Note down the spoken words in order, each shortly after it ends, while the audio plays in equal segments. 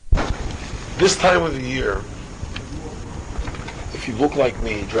This time of the year, if you look like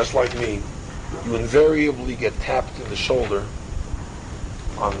me, dress like me, you invariably get tapped in the shoulder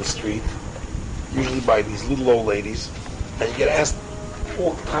on the street, usually by these little old ladies, and you get asked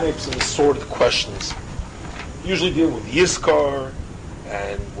all types of assorted questions. Usually dealing with Yizkar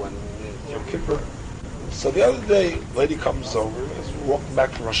and when Yom Kippur. So the other day, a lady comes over as we're walking back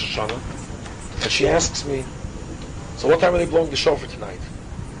from Rosh Hashanah, and she asks me, "So what time are they blowing the shofar tonight?"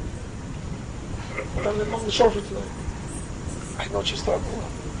 What time are they blowing the shofar tonight? I know what she's talking about.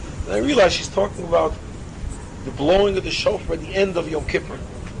 And I realize she's talking about the blowing of the shofar at the end of Yom Kippur.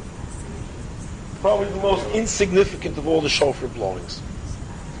 Probably the most insignificant of all the shofar blowings.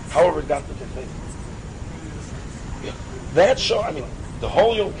 However, it got me to think. Yeah. The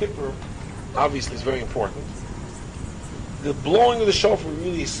whole Yom Kippur obviously is very important. The blowing of the shofar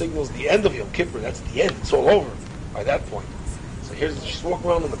really signals the end of Yom Kippur. That's the end. It's all over by that point. So she's walking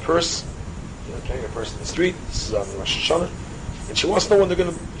around in the purse, carrying a purse in the street. This is on Rosh Hashanah. And she wants to know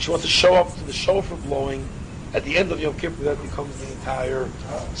when she wants to show up to the shofar blowing at the end of Yom Kippur. That becomes the entire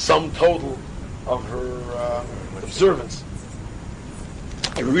sum total of her observance.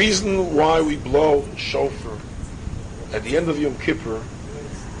 The reason why we blow shofar at the end of Yom Kippur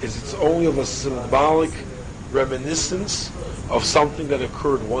is it's only of a symbolic reminiscence of something that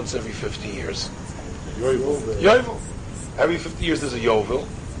occurred once every 50 years. Yovel. Every 50 years there's a Yovel,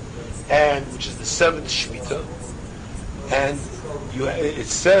 and which is the 7th Shemitah. And it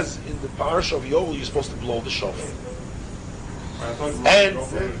says in the Parsha of Yovel you're supposed to blow the shofar.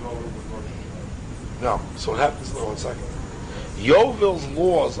 No. So what happens? No, 1 second. Yovel's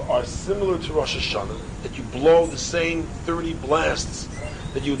laws are similar to Rosh Hashanah, that you blow the same 30 blasts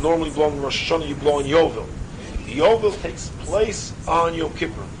that you normally blow in Rosh Hashanah, you blow in Yovel. The Yovel takes place on Yom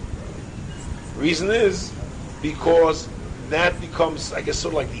Kippur. Reason is because that becomes, I guess,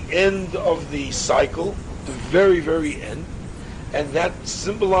 sort of like the end of the cycle, the very, very end, and that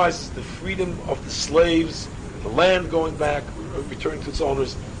symbolizes the freedom of the slaves, the land going back, returning to its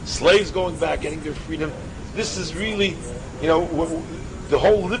owners, slaves going back, getting their freedom. This is really, the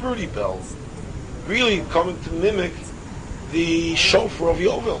whole Liberty Bell really coming to mimic the shofar of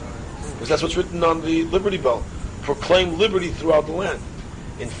Yovel, because that's what's written on the Liberty Bell. Proclaim liberty throughout the land.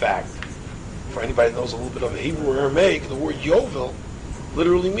 In fact, for anybody that knows a little bit of Hebrew or Aramaic, the word Yovel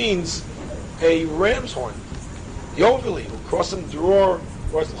literally means a ram's horn. Yoveli, krosim dror,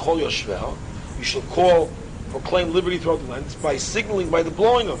 chol yoshvel. You shall proclaim liberty throughout the land. It's by signaling, by the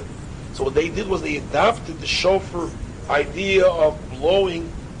blowing of it. So what they did was they adopted the shofar idea of blowing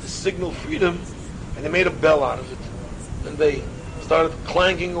to signal freedom, and they made a bell out of it. And they started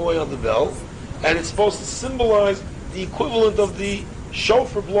clanking away on the bell, and it's supposed to symbolize the equivalent of the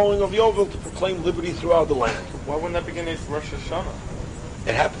shofar blowing of Yovel to proclaim liberty throughout the land. Why wouldn't that begin at Rosh Hashanah?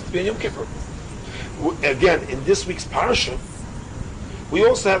 It happens to be in Yom Kippur. Again, in this week's parsha, we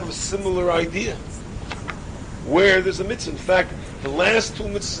also have a similar idea, where there's a mitzvah. In fact, the last 2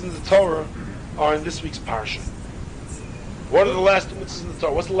 mitzvahs in the Torah are in this week's parsha. What are the last 2 mitzvahs in the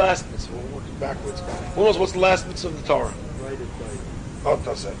Torah? What's the last mitzvah? We're working backwards. Who knows what's the last mitzvah of the Torah? Write it down. Oh,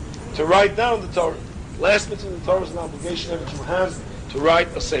 that's it. To write down the Torah. Last mitzvah in the Torah is an obligation every Jew has to write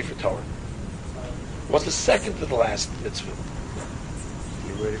a Sefer Torah. What's the second to the last mitzvah?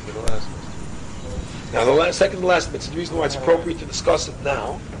 You're ready for the last mitzvah. Now, the second to the last mitzvah, the reason why it's appropriate to discuss it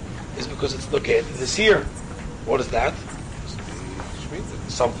now is because it's located this year. What is that?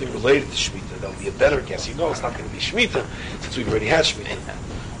 Something related to Shemitah. That'll be a better guess. It's not going to be Shemitah, since we've already had Shemitah.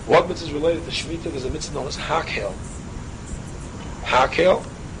 What mitzvah is related to Shemitah? There's a mitzvah known as Hakhel. Hakhel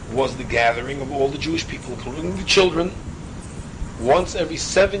was the gathering of all the Jewish people, including the children, once every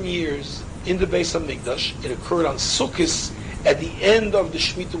 7 years in the Beis HaMikdash. It occurred on Sukkot at the end of the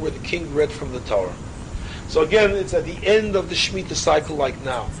Shemitah where the king read from the Torah. So again, it's at the end of the Shemitah cycle like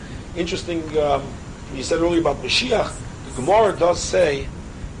now. Interesting, you said earlier about Mashiach, the Gemara does say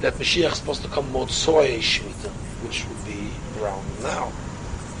that Mashiach is supposed to come Motzoi Shemitah, which would be around now.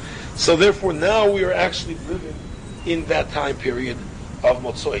 So therefore now we are actually living in that time period of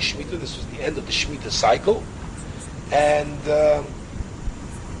Motzoi Shemitah. This was the end of the Shemitah cycle. And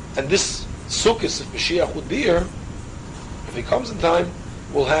this Sukkot, if Mashiach would be here, if he comes in time,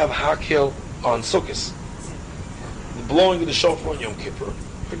 we'll have Hakhel on Sukkot. The blowing of the shofar on Yom Kippur,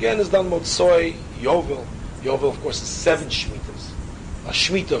 again, is done Motzoi Yovel. Yovel, of course, is 7 Shemitahs. A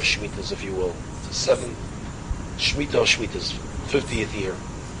Shemitah of Shemitahs, if you will. It's a 7 Shemitah of Shemitahs, 50th year.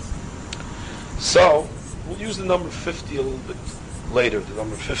 So, we'll use the number 50 a little bit later, the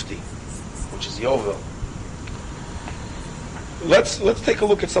number 50, which is Yovel. Let's take a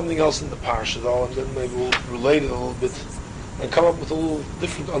look at something else in the parsha, though, and then maybe we'll relate it a little bit and come up with a little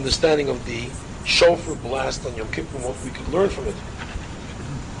different understanding of the shofar blast on Yom Kippur and what we could learn from it.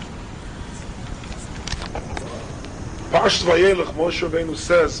 Parshas Vayelech, Moshe Rabbeinu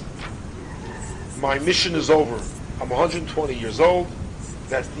says, my mission is over. I'm 120 years old.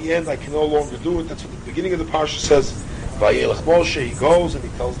 That's the end. I can no longer do it. That's what the beginning of the Parsha says. Vayelech Moshe, he goes and he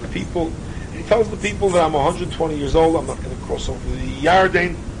tells the people. And he tells the people that I'm 120 years old. I'm not going to cross over the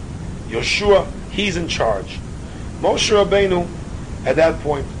Yarden. Yoshua, he's in charge. Moshe Rabbeinu, at that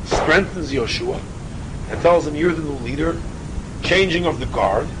point, strengthens Yoshua and tells him, you're the new leader, changing of the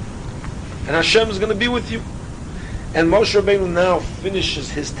guard, and Hashem is going to be with you. And Moshe Rabbeinu now finishes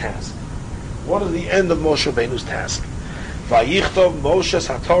his task. What is the end of Moshe Rabbeinu's task? Vayichtov Moshe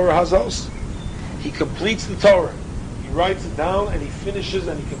HaTorah Hazos. He completes the Torah. He writes it down and he finishes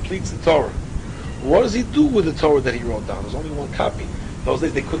and he completes the Torah. What does he do with the Torah that he wrote down? There's only one copy. Those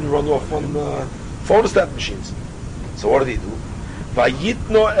days they couldn't run off on photostat machines. So what did he do?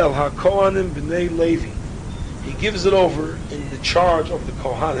 Vayitno el HaKohanim b'nei Levi. He gives it over in the charge of the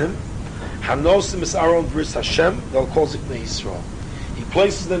Kohanim. Hanosim es Aaron Bris Hashem. They'll call Ziknei Yisrael. He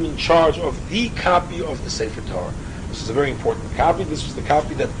places them in charge of the copy of the Sefer Torah. This is a very important copy. This was the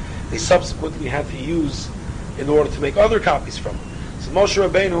copy that they subsequently had to use in order to make other copies from it. So Moshe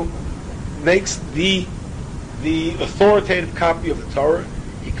Rabbeinu makes the authoritative copy of the Torah.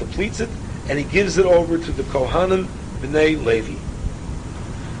 He completes it and he gives it over to the Kohanim B'nai Levi.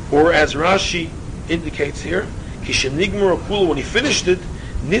 Or as Rashi indicates here, Kishem Nigmar Akulu, when he finished it,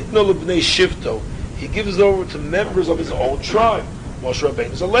 Nitno L'Bnei Shivto, he gives it over to members of his own tribe. Moshe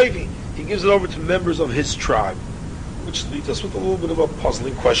Rabbeinu is a Levi. He gives it over to members of his tribe. Which leaves us with a little bit of a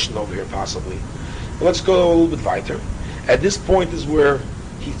puzzling question over here, possibly. But let's go a little bit weiter. At this point is where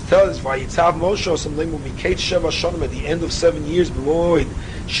he tells Vayitzav Moshe Osamleimu Miketz Sheva Shonim, at the end of 7 years, B'moed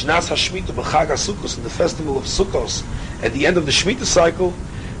Shnas HaShmita B'Chag HaSukkos, in the festival of Sukkos, at the end of the Shemitah cycle,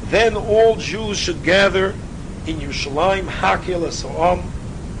 then all Jews should gather in Yerushalayim, Hakel Esoam,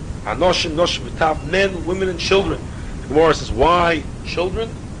 Anoshim Noshim V'Tav, men, women, and children. The Gemara says, why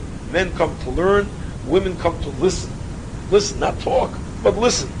children? Men come to learn, women come to listen. Listen, not talk, but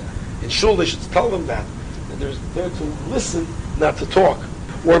listen. In shul, they should tell them that. And they're there to listen, not to talk.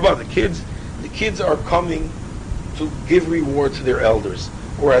 What about the kids? The kids are coming to give reward to their elders.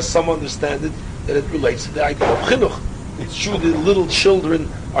 Or as some understand it, that it relates to the idea of chinuch. It's true that little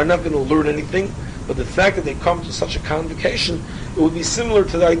children are not going to learn anything, but the fact that they come to such a convocation, it would be similar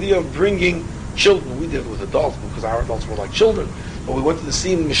to the idea of bringing children. We did it with adults, because our adults were like children. But we went to the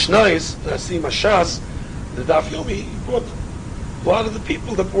Siyum Mishnayos, the Siyum Hashas, the Daf Yomi, he brought a lot of the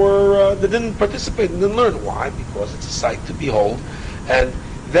people that were that didn't participate and didn't learn. Why? Because it's a sight to behold, and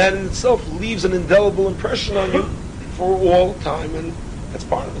that in itself leaves an indelible impression on you for all time, and that's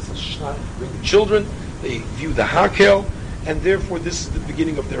part of it. So bring the children, they view the Hakel, and therefore this is the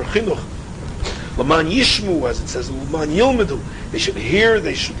beginning of their chinuch. L'man yishmu, as it says, l'man yilmedu. They should hear,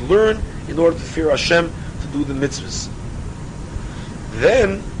 they should learn, in order to fear Hashem, to do the mitzvahs.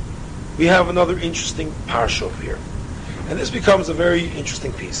 Then we have another interesting parsha over here. And this becomes a very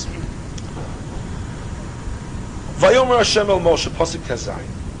interesting piece. Vayomer Hashem el Moshe, Pasuk Tezayin.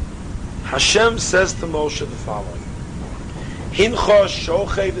 Hashem says to Moshe the following: Hincha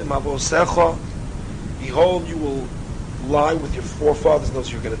shoched im avosecha. Behold, you will lie with your forefathers,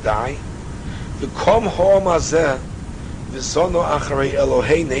 knows you're going to die. V'kom ha'am hazeh v'zono acharei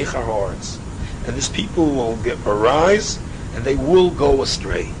Elohei neichar ha'aretz. And this people will arise, and they will go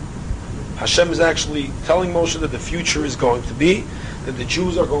astray. Hashem is actually telling Moshe that the future is going to be that the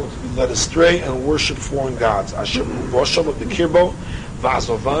Jews are going to be led astray and worship foreign gods. Hashem Rosham of the Kirbo,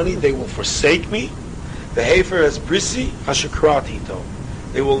 Vazovani, they will forsake me. The Hefer has Brisi, Hashakraatito.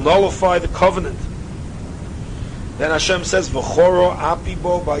 They will nullify the covenant. Then Hashem says, V'choro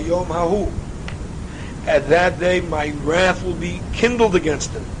apibo bayom hahu. At that day my wrath will be kindled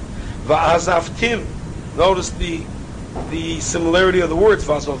against them. Va'azavtim. Notice the similarity of the words.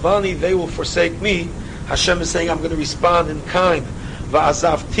 Vazovani, they will forsake me. Hashem is saying, I'm going to respond in kind.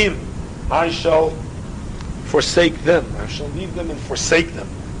 Va'azavtim, I shall forsake them. I shall leave them and forsake them.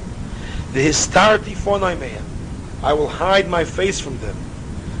 The histarti fonaimehem, I will hide my face from them.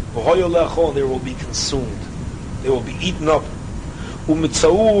 V'hoyolechol, they will be consumed. They will be eaten up.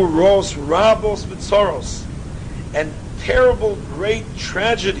 Umitzau ros rabos v'tzoros, and terrible, great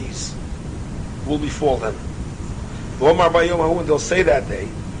tragedies will befall them. And they'll say that day,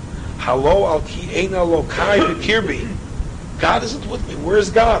 Halo al ki eina lokai b'kirbi. God isn't with me. Where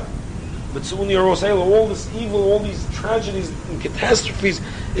is God? All this evil, all these tragedies and catastrophes,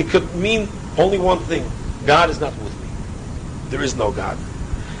 it could mean only one thing. God is not with me. There is no God.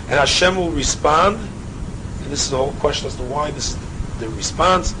 And Hashem will respond, and this is the whole question as to why this is the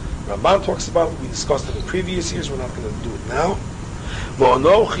response. Ramban talks about it. We discussed it in previous years. We're not going to do it now.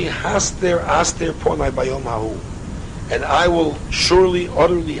 V'anochi haster aster ponai bayom hahu, and I will surely,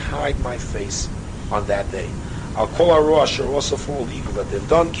 utterly hide my face on that day. I'll call our asher also for all the evil that they've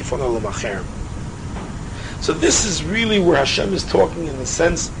done. Kifon alamacher. So this is really where Hashem is talking in the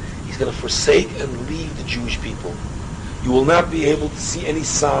sense He's going to forsake and leave the Jewish people. You will not be able to see any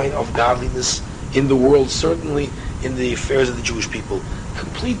sign of godliness in the world, certainly in the affairs of the Jewish people.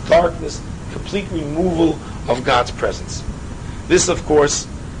 Complete darkness, complete removal of God's presence. This, of course,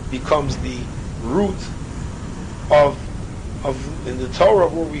 becomes the root of in the Torah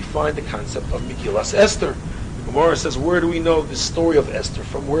where we find the concept of Megillas Esther. The Gemara says, where do we know the story of Esther?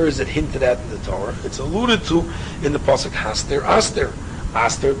 From where is it hinted at in the Torah? It's alluded to in the pasuk Haster Aster.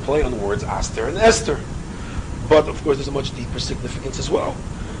 Aster, play on the words Aster and Esther. But of course there's a much deeper significance as well.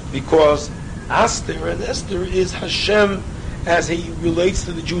 Because Aster and Esther is Hashem as He relates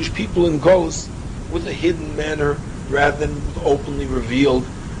to the Jewish people in Golus with a hidden manner rather than with openly revealed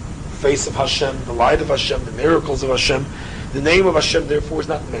face of Hashem, the light of Hashem, the miracles of Hashem. The name of Hashem therefore is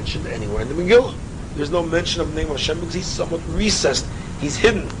not mentioned anywhere in the Megillah. There's no mention of the name of Hashem because He's somewhat recessed. He's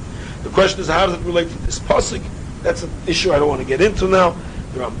hidden. The question is, how does it relate to this pasuk? That's an issue I don't want to get into now.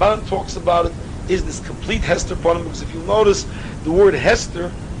 The Ramban talks about it. Is this complete Hester Ponim? Because if you notice, the word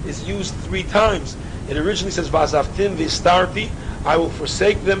Hester is used 3 times. It originally says, Vazavtim v'istarti, I will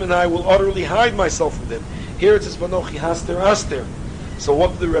forsake them and I will utterly hide myself from them. Here it says, Vanochi haster aster. So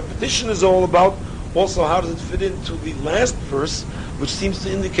what the repetition is all about, also how does it fit into the last verse, which seems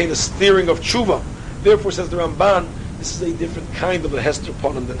to indicate a steering of tshuva. Therefore, says the Ramban, this is a different kind of a Hester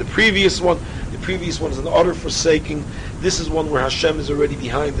Ponim than the previous one. The previous one is an utter forsaking. This is one where Hashem is already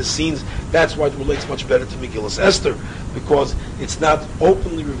behind the scenes. That's why it relates much better to Megillas Esther, because it's not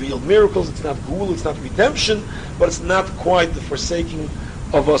openly revealed miracles, it's not Gul, it's not redemption, but it's not quite the forsaking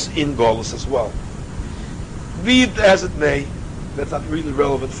of us in Golus as well. Be it as it may, that's not really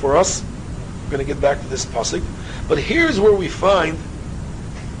relevant for us. We're going to get back to this pasuk. But here's where we find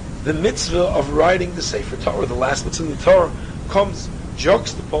the mitzvah of writing the Sefer Torah. The last mitzvah in the Torah comes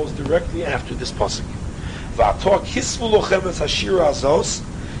juxtaposed directly after this pasuk.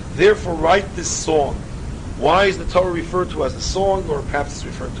 Therefore write this song. Why is the Torah referred to as the song, or perhaps it's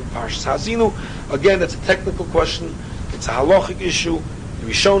referred to Parshas Hazinu? Again, that's a technical question. It's a halachic issue. The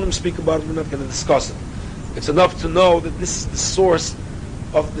Rishonim speak about it. We're not going to discuss it. It's enough to know that this is the source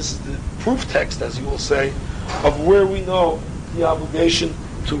of, this is the proof text, as you will say, of where we know the obligation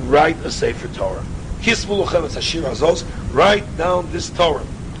to write a Sefer Torah. Kisvu lochem et hashir hazos, write down this Torah.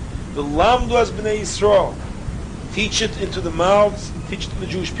 The lamdu as b'nei Yisrael, teach it into the mouths, teach it to the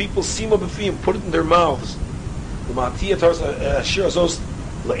Jewish people, sima b'fiyim, put it in their mouths. The ma'atiyah Torah hashir hazos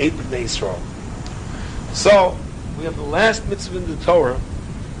le'ed b'nei Yisrael. So, we have the last mitzvah in the Torah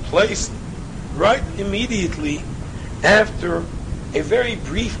placed right immediately after a very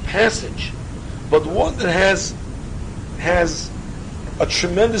brief passage, but one that has a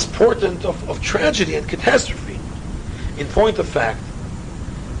tremendous portent of tragedy and catastrophe. In point of fact,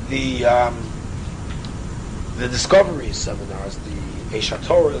 the discovery seminars, the Eshat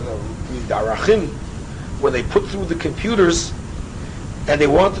Torah, the Arachim, when they put through the computers and they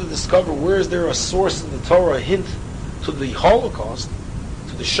wanted to discover where is there a source in the Torah, a hint to the Holocaust,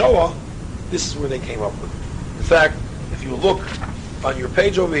 to the Shoah, this is where they came up with it. In fact, if you look on your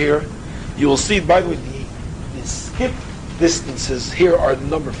page over here, you will see, by the way, the skip distances here are the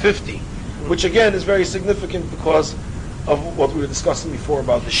number 50, which again is very significant because of what we were discussing before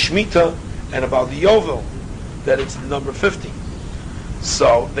about the Shemitah and about the Yovel, that it's the number 50.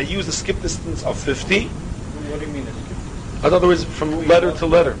 So they use the skip distance of 50. What do you mean a skip distance? In other words, from letter to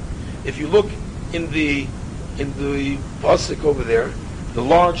letter. If you look in the pasuk over there, the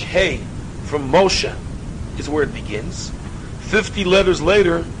large Hey from Moshe is where it begins. 50 letters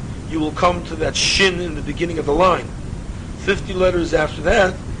later, you will come to that Shin in the beginning of the line. 50 letters after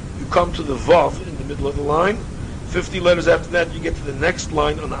that, you come to the Vav in the middle of the line. 50 letters after that, you get to the next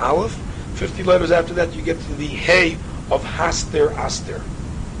line on Aleph. 50 letters after that, you get to the Hey of Haster Aster.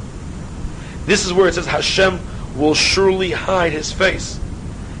 This is where it says Hashem will surely hide His face.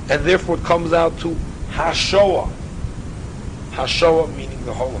 And therefore it comes out to Hashoah. Hashoah meaning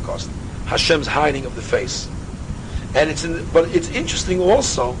the Holocaust. Hashem's hiding of the face. And but it's interesting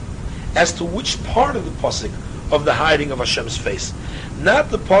also as to which part of the pasuk of the hiding of Hashem's face. Not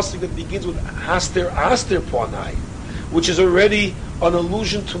the pasuk that begins with Haster Aster Ponai, which is already an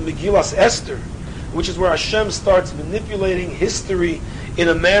allusion to Megillas Esther, which is where Hashem starts manipulating history in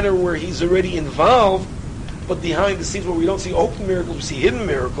a manner where He's already involved, but behind the scenes where we don't see open miracles, we see hidden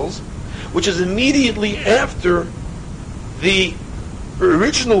miracles. which is immediately after the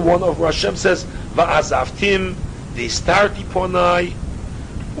original one of where Hashem says, Va'azavtim, the starti ponai,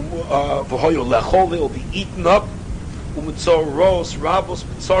 v'hoyo lechol, they will be eaten up, u'mitzoros, rabos,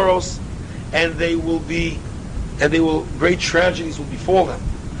 mitzoros, and they will, great tragedies will befall them.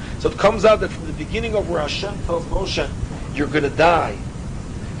 So it comes out that from the beginning of where Hashem tells Moshe, you're going to die,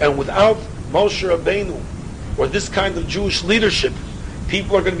 and without Moshe Rabbeinu, or this kind of Jewish leadership,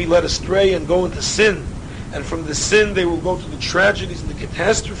 people are going to be led astray and go into sin, and from the sin they will go to the tragedies and the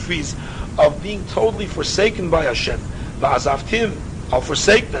catastrophes of being totally forsaken by Hashem. Va'azavtim, I'll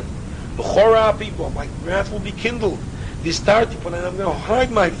forsake them. B'chora people, my wrath will be kindled. This tartipon, and I'm going to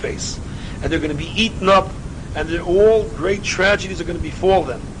hide my face, and they're going to be eaten up, and all great tragedies are going to befall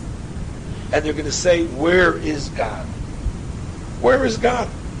them. And they're going to say, where is God? Where is God?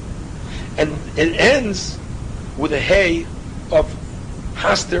 And it ends with a hey of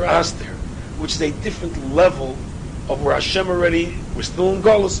Haster Aster, which is a different level of where Hashem already, we're still in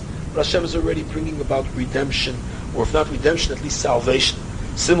Golus, but Hashem is already bringing about redemption, or if not redemption, at least salvation.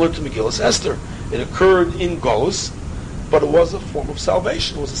 Similar to Megillas Esther. It occurred in Golus, but it was a form of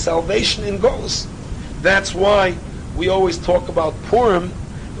salvation. It was a salvation in Golus. That's why we always talk about Purim,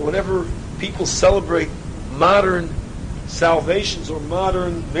 and whenever people celebrate modern salvations or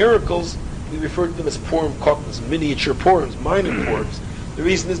modern miracles, we refer to them as Purim Kotnas, miniature Purims, minor Purims. The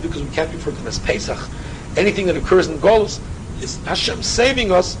reason is because we can't refer to them as Pesach. Anything that occurs in Golus is Hashem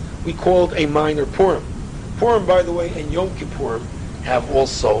saving us, we call it a minor Purim. Purim, by the way, and Yom Kippurim have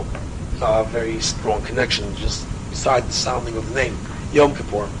also a very strong connection, just beside the sounding of the name, Yom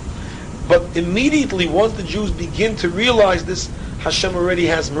Kippurim. But immediately, once the Jews begin to realize this, Hashem already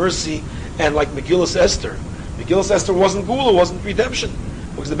has mercy, and like Megillas Esther wasn't Gula, wasn't redemption,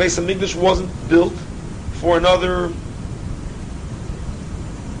 because the Beis HaMikdash wasn't built for another,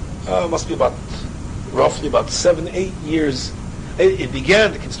 must be roughly about 7-8 years.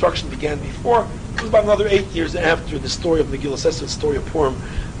 The construction began before. It was about another 8 years after the story of Megillas Esther, the story of Purim,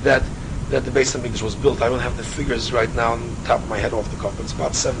 that the Beis HaMikdash was built. I don't have the figures right now on the top of my head off the cuff, but it's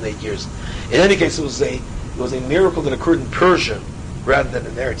about 7-8 years. In any case, it was a miracle that occurred in Persia rather than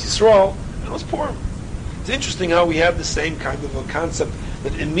in Eretz Yisrael, and it was Purim. It's interesting how we have the same kind of a concept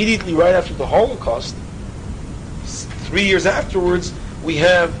that immediately right after the Holocaust, 3 years afterwards, we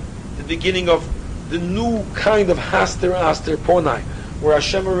have the beginning of the new kind of Haster Aster Ponai, where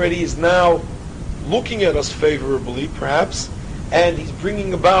Hashem already is now looking at us favorably, perhaps, and He's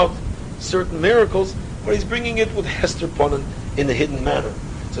bringing about certain miracles, but He's bringing it with Hester Ponan in a hidden manner.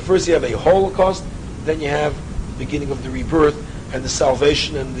 So first you have a Holocaust, then you have the beginning of the rebirth and the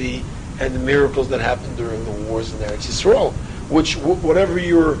salvation and the miracles that happened during the wars in Eretz Yisrael, which whatever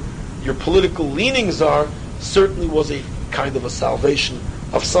your political leanings are, certainly was a kind of a salvation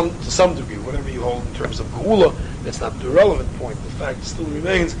to some degree. Whatever you hold in terms of Geula, that's not the relevant point. The fact still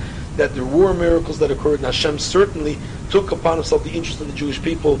remains that there were miracles that occurred, and Hashem certainly took upon Himself the interest of the Jewish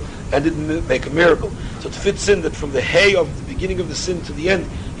people and didn't make a miracle. So it fits in that from the hay of the beginning of the sin to the end,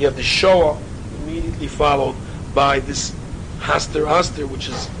 you have the Shoah immediately followed by this Haster Aster, which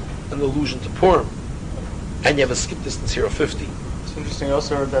is an allusion to Purim. And you have a skip distance here of 50. It's interesting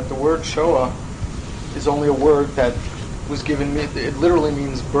also that the word Shoah is only a word that was given, it literally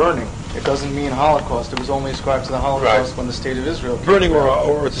means burning. It doesn't mean Holocaust. It was only ascribed to the Holocaust when the state of Israel came burning about.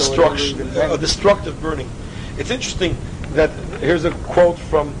 or destruction, a destructive burning. It's interesting that here's a quote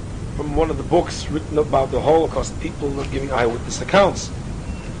from one of the books written about the Holocaust, people not giving eyewitness accounts.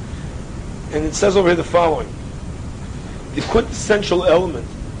 And it says over here the following: the quintessential element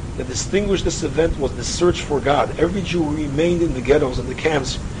that distinguished this event was the search for God. Every Jew who remained in the ghettos and the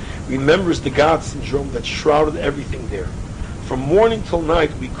camps remembers the God syndrome that shrouded everything there. From morning till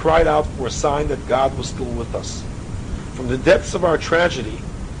night, we cried out for a sign that God was still with us. From the depths of our tragedy,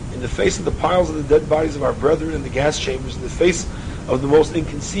 in the face of the piles of the dead bodies of our brethren in the gas chambers, in the face of the most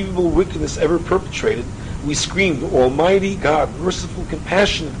inconceivable wickedness ever perpetrated, we screamed, Almighty God, merciful,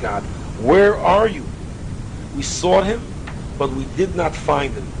 compassionate God, where are you? We sought Him, but we did not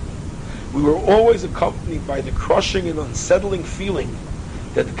find Him. We were always accompanied by the crushing and unsettling feeling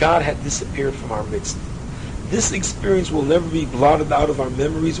that God had disappeared from our midst. This experience will never be blotted out of our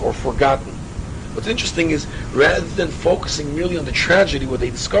memories or forgotten. What's interesting is, rather than focusing merely on the tragedy, what they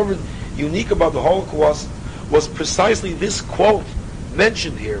discovered unique about the Holocaust was precisely this quote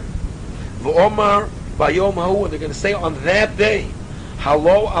mentioned here. V'omar bayom ha'u, and they're going to say on that day,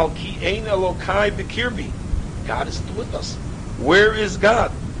 Halo al ki ein Elokai b'kirbi. God isn't with us. Where is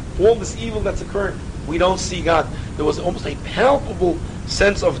God? All this evil that's occurring, we don't see God. There was almost a palpable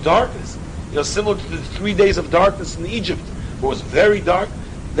sense of darkness. Similar to the 3 days of darkness in Egypt, where it was very dark.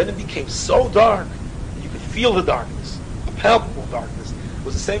 Then it became so dark that you could feel the darkness, a palpable darkness. It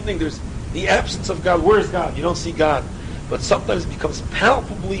was the same thing. There's the absence of God. Where is God? You don't see God. But sometimes it becomes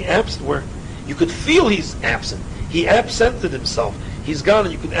palpably absent, where you could feel He's absent. He absented Himself. He's gone,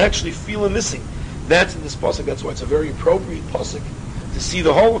 and you can actually feel Him missing. That's in this pasuk. That's why it's a very appropriate pasuk to see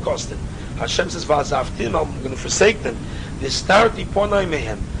the Holocaust in. Hashem says, "Va'azavtim," I'm going to forsake them. Nistarti ponai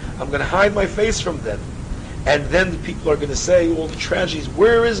mehem, I'm going to hide my face from them. And then the people are going to say all the tragedies.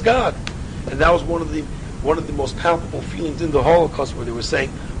 Where is God? And that was one of the most palpable feelings in the Holocaust, where they were saying,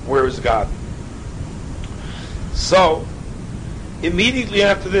 "Where is God?" So, immediately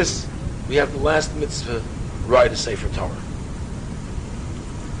after this, we have the last mitzvah, write a Sefer Torah.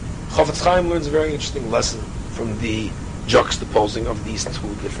 Chofetz Chaim learns a very interesting lesson from the juxtaposing of these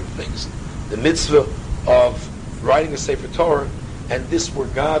two different things. The mitzvah of writing a Sefer Torah, and this where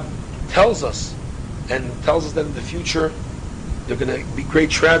God tells us, and tells us that in the future there are going to be great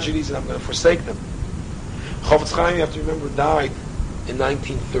tragedies and I'm going to forsake them. Chofetz Chaim, you have to remember, died in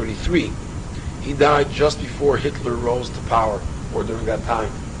 1933. He died just before Hitler rose to power, or during that time.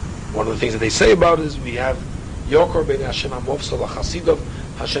 One of the things that they say about it is we have Yokor ben Hashem Amofsal Chasidov.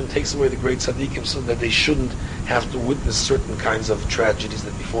 Hashem takes away the great tzaddikim so that they shouldn't have to witness certain kinds of tragedies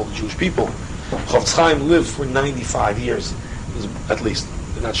that befall the Jewish people. Chofetz Chaim lived for 95 years, at least.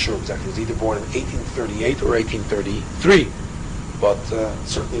 They're not sure exactly. He was either born in 1838 or 1833, but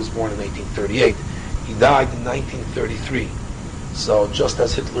certainly was born in 1838. He died in 1933, so just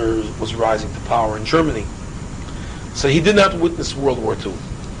as Hitler was rising to power in Germany. So he did not witness World War II,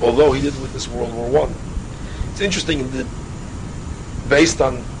 although he did witness World War I. It's interesting, based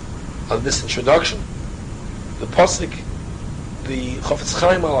on this introduction, the pasuk, the Chofetz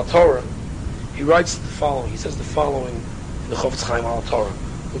Chaim al Torah, he writes the following. He says the following in the Chofetz Chaim al Torah.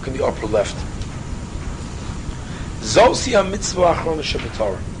 Look in the upper left. Zosi ha-mitzvah achrona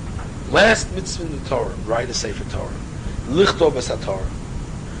sheb'Torah. Last mitzvah in the Torah, write a Sefer Torah. Lichtov es ha-Torah.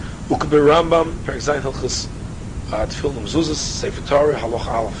 Ukber Rambam, Perek Zayin Hilchos Tefillin Mezuzos, Sefer Torah, Haloch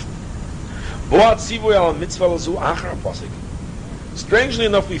Aleph. Boat Tzivoy al mitzvah lazu achar pasuk. Strangely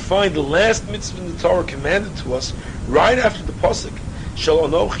enough, we find the last mitzvah in the Torah commanded to us right after the pasuk. Shel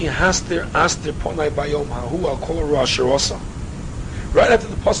Anochi Haster Aster Ponai Bayom Hahu Al Kol Asher Osa. Right after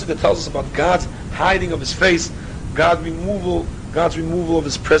the pasuk that tells us about God's hiding of His face, God's removal of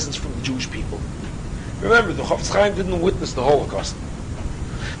His presence from the Jewish people. Remember, the Chofetz Chaim didn't witness the Holocaust.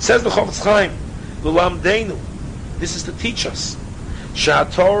 Says the Chofetz Chaim, L'lamdeinu, this is to teach us,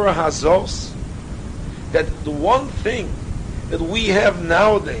 Sha'atorah Hazos, that the one thing that we have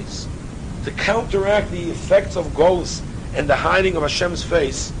nowadays to counteract the effects of Golus and the hiding of Hashem's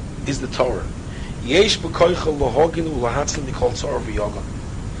face is the Torah. Yesh b'koicha lohoginu lahatzim mikol tzar v'yoga.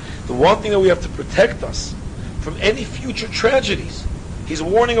 The one thing that we have to protect us from any future tragedies. He's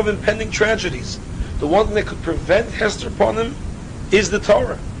warning of impending tragedies. The one thing that could prevent Hester upon him is the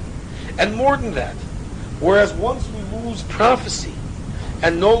Torah. And more than that, whereas once we lose prophecy,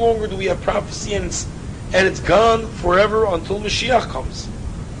 and no longer do we have prophecy, and it's gone forever until Mashiach comes.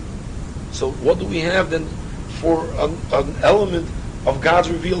 So what do we have then for an element of God's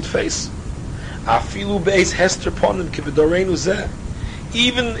revealed face? Afilu beis hester ponim kibedorenu zeh.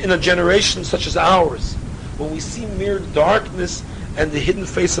 Even in a generation such as ours, when we see mere darkness and the hidden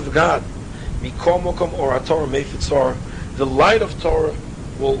face of God, mikom mokom or Torah mefitzor, the light of Torah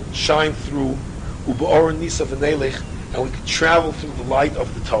will shine through ubeor nisa v'nelech, and we can travel through the light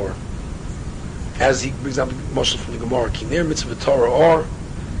of the Torah. As he brings up Moshe from the Gemara, Kiner mitzvah Torah or,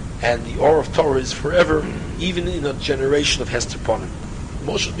 and the or of Torah is forever, even in a generation of Hester Ponim.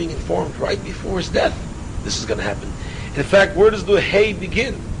 Moshe was being informed right before his death, this is going to happen. In fact, where does the hay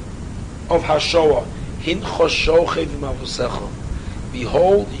begin of Hashoah? Hin choshoche v'mavusecha.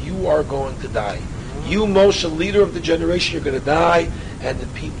 Behold, you are going to die. You, Moshe, leader of the generation, you're going to die, and the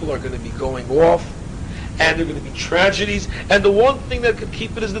people are going to be going off, and there are going to be tragedies, and the one thing that could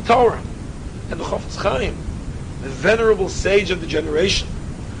keep it is the Torah. And the Chofetz Chaim, the venerable sage of the generation,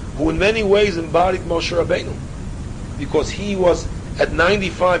 who in many ways embodied Moshe Rabbeinu, because he was at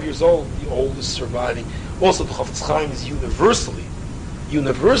 95 years old, the oldest surviving. Also, the Chofetz Chaim is universally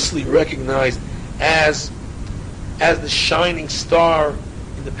recognized as the shining star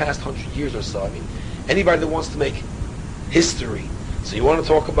in the past 100 years or so. I mean, anybody that wants to make history, so you want to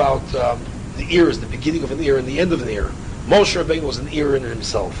talk about the eras, the beginning of an era and the end of an era. Moshe Rabbeinu was an era in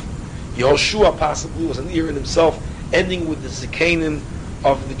himself. Yehoshua possibly was an era in himself, ending with the Zikanim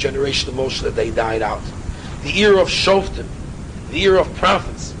of the generation of Moshe that they died out. The era of Shoftim, the era of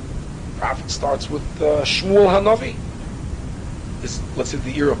prophets. Prophet starts with Shmuel Hanavi. Let's say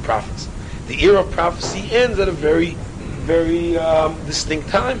the era of prophets. The era of prophecy ends at a very very distinct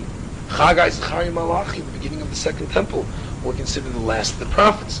time. Chagai Zechariah Malachi, the beginning of the Second Temple, were considered the last of the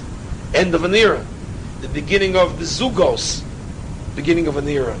prophets. End of an era. The beginning of the Zugos, beginning of an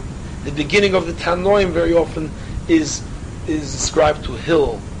era. The beginning of the Tanoim very often is ascribed to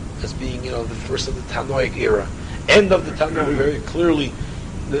Hill as being, the first of the Tanoic era. End of the Tanoim very clearly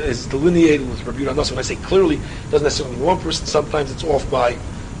is delineated with Rabbi Yehuda Hanassi. When I say clearly, it doesn't necessarily mean one person. Sometimes it's off by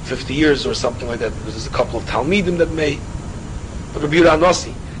 50 years or something like that. There's a couple of Talmidim that may. But Rabbi Yehuda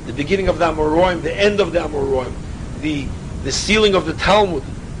Hanassi, the beginning of the Amoraim, the end of the Amoraim, the sealing of the Talmud,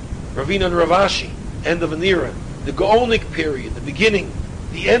 Ravina and Ravashi, end of an era, the Gaonic period, the beginning,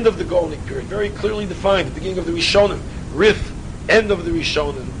 the end of the Gaonic period, very clearly defined, the beginning of the Rishonim, Rif, end of the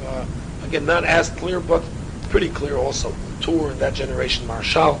Rishonim, again, not as clear, but pretty clear also, Tur in that generation,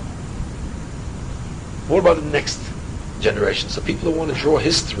 Marshal. What about the next generation? So people who want to draw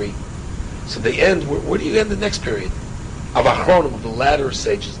history, so they end, where do you end the next period? Of Achronim, of the latter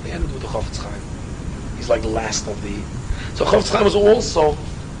sages, they ended with the Chofetz Chaim. He's like the last of the... So Chofetz Chaim was also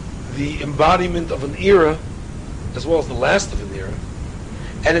the embodiment of an era, as well as the last of an era.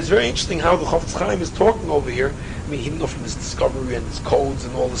 And it's very interesting how the Chofetz Chaim is talking over here. I mean, he didn't know from his discovery and his codes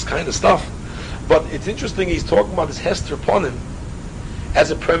and all this kind of stuff. But it's interesting he's talking about this Hester Ponim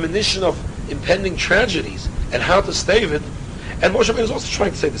as a premonition of impending tragedies and how to stave it. And Moshe Rabbeinu was also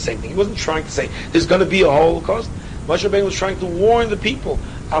trying to say the same thing. He wasn't trying to say there's going to be a Holocaust. Moshe Rabbeinu was trying to warn the people.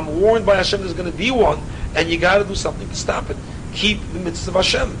 I'm warned by Hashem there's going to be one, and you got to do something to stop it. Keep the mitzvahs of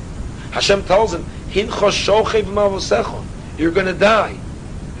Hashem. Hashem tells him, you're going to die.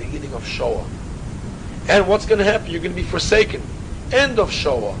 Beginning of Shoah. And what's going to happen? You're going to be forsaken. End of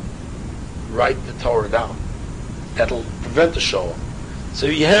Shoah. Write the Torah down. That'll prevent the Shoah. So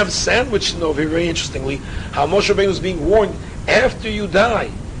you have sandwiched over here, very interestingly, how Moshe Rabbeinu was being warned, after you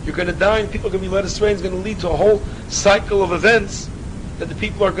die, you're going to die and people are going to be led astray, and it's going to lead to a whole cycle of events that the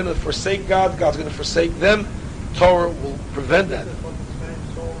people are going to forsake God, God's going to forsake them. Torah will prevent that.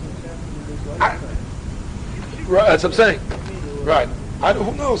 Right, that's what I'm saying. Right.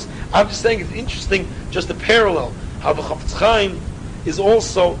 Who knows? I'm just saying it's interesting, just a parallel, how the Chofetz Chaim is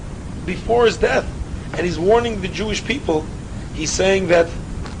also before his death, and he's warning the Jewish people. He's saying that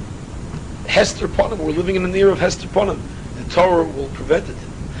Hester Ponim, we're living in an era of Hester Ponim. The Torah will prevent it.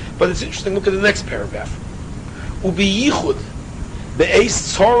 But it's interesting, look at the next paragraph. Ubi yichud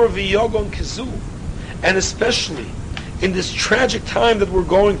be'eis tzara v'yogon kizu, and especially in this tragic time that we're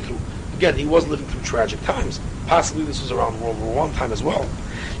going through. Again, he was living through tragic times. Possibly this was around World War I time as well.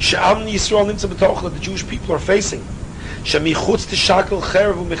 She'am Yisrael nimtza b'toch, that the Jewish people are facing. Shemichutz tishakel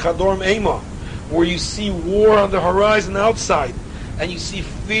cherev u'mechadorm ema, where you see war on the horizon outside, and you see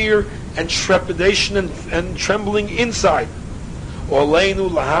fear and trepidation and trembling inside. Now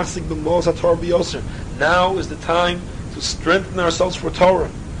is the time to strengthen ourselves for Torah.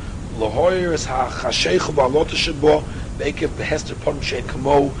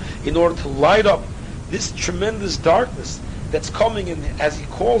 In order to light up this tremendous darkness that's coming in, as he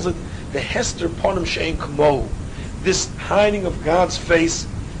calls it, the Hester Ponim Shein Kamo, this hiding of God's face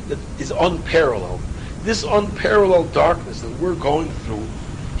that is unparalleled. This unparalleled darkness that we're going through,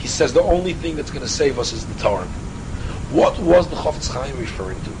 he says the only thing that's going to save us is the Torah. What was the Chofetz Chaim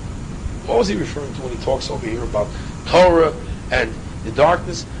referring to? What was he referring to when he talks over here about Torah and the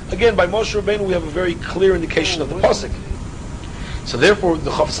darkness? Again, by Moshe Rabbeinu we have a very clear indication of the pasuk. So therefore,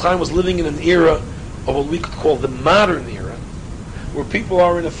 the Chofetz Chaim was living in an era of what we could call the modern era, where people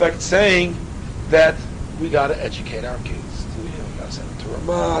are in effect saying that we got to educate our kids. We got to send them to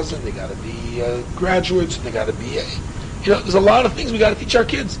Ramaz, and they got to be graduates, and they got to be there's a lot of things we got to teach our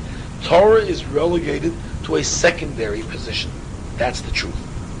kids. Torah is relegated to a secondary position. That's the truth.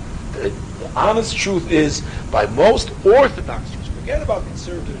 The honest truth is, by most Orthodox Jews, forget about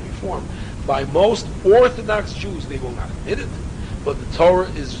conservative and reform, by most Orthodox Jews, they will not admit it, but the Torah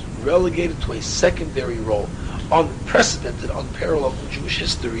is relegated to a secondary role, unprecedented, unparalleled in Jewish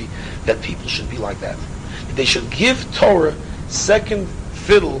history, that people should be like that. They should give Torah second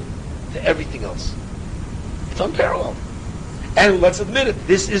fiddle to everything else. It's unparalleled. And let's admit it,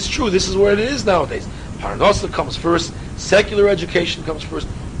 this is true. This is where it is nowadays. Parnasa comes first, secular education comes first.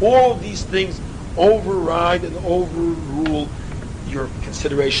 All of these things override and overrule your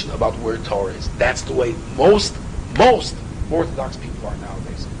consideration about where Torah is. That's the way most Orthodox people are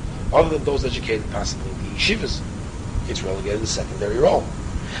nowadays. Other than those educated possibly in the yeshivas, it's relegated to secondary role.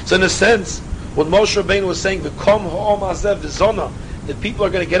 So in a sense, what Moshe Rabbeinu was saying, "V'kom ha'om azev v'zona," that people are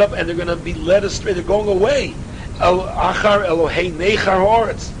going to get up and they're going to be led astray. They're going away. El achar Elohei nechar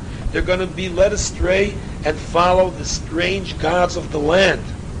haaretz. They're going to be led astray and follow the strange gods of the land.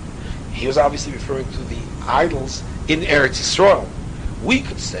 he was obviously referring to the idols in Eretz Yisrael. We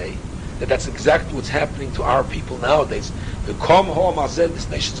could say that that's exactly what's happening to our people nowadays. The Kom Ho Mazen, this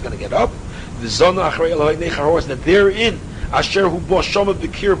nation's going to get up. The Zona Achrei Elohei Necharos, that they're in Asher Hu Bo Shoma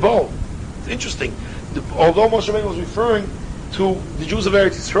B'Kir Bo. It's interesting. Although Moshe Rabbeinu was referring to the Jews of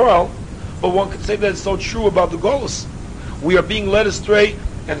Eretz Yisrael, but one could say that it's so true about the Golus. We are being led astray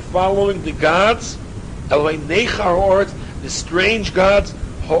and following the gods, Elohei Necharos, the strange gods,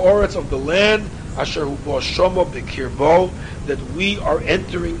 Ha'oretz of the land, Asher Hu Bo Shoma B'Kir Bo, that we are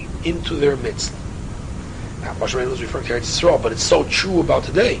entering into their midst. Now, Moshe Rabbeinu was referring to Eretz Yisrael, but it's so true about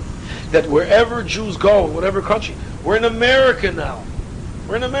today that wherever Jews go, in whatever country, we're in America now.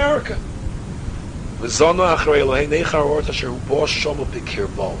 We're in America. That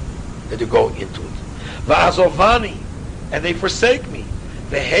you go into it. Va'azovani, and they forsake me.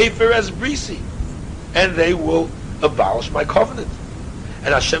 Ve'hefer as brisi, and they will abolish my covenant.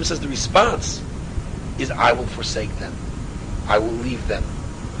 And Hashem says the response is, I will forsake them. I will leave them.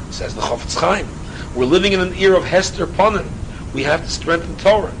 Says the Chofetz Chaim. We're living in an era of Hester Panim. We have to strengthen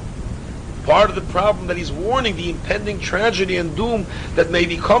Torah. Part of the problem that he's warning, the impending tragedy and doom that may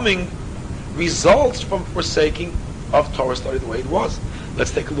be coming, results from forsaking of Torah study the way it was.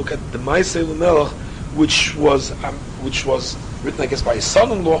 Let's take a look at the Maaseh L'Melech, which was written, I guess, by his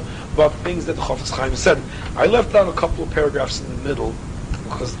son-in-law, about things that the Chofetz Chaim said. I left out a couple of paragraphs in the middle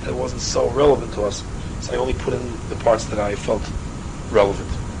because it wasn't so relevant to us, so I only put in the parts that I felt relevant.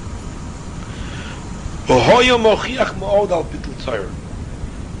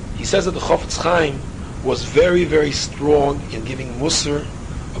 He says that the Chofetz Chaim was very, very strong in giving Musar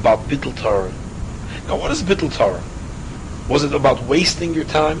about Bittul Torah. Now, what is Bittul Torah? Was it about wasting your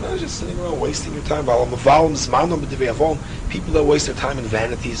time? No, just sitting around wasting your time. People that waste their time in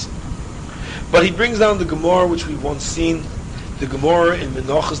vanities. But he brings down the Gemara, which we've once seen, the Gemara in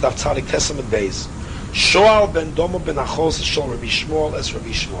Menachos Daf Tzadik Testament days. Shoal ben Domo ben Achos shol Rabbi Shmuel es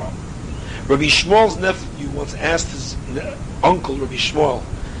Rabbi Shmuel. Rabbi Shmuel's nephew once asked his uncle, Rabbi Shmuel,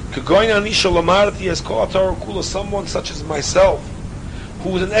 someone such as myself,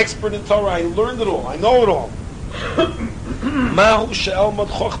 who is an expert in Torah, I learned it all, I know it all.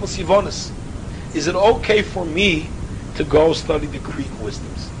 Is it okay for me to go study the Greek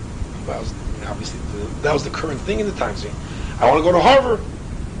wisdoms? Well, obviously, that was the current thing in the times. I want to go to Harvard.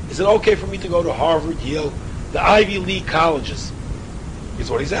 Is it okay for me to go to Harvard, Yale, the Ivy League colleges? Is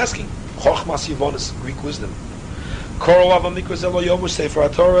what he's asking. Chochmas Yivonis, Greek wisdom.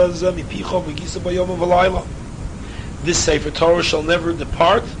 This Sefer Torah shall never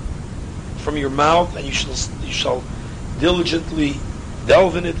depart from your mouth, and you shall diligently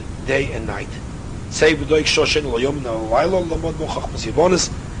delve in it day and night. Seek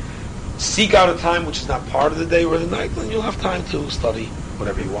out a time which is not part of the day or the night, then you'll have time to study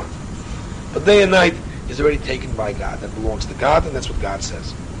whatever you want. But day and night is already taken by God. That belongs to God, and that's what God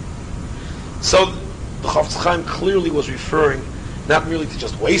says. So the Chofetz Chaim clearly was referring not merely to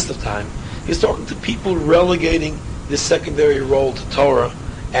just waste of time. He's talking to people relegating this secondary role to Torah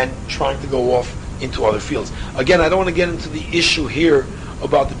and trying to go off into other fields. Again, I don't want to get into the issue here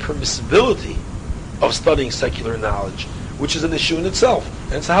about the permissibility of studying secular knowledge, which is an issue in itself,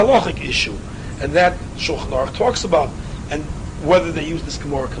 and it's a halachic issue, and that Shulchan Aruch talks about, and whether they use this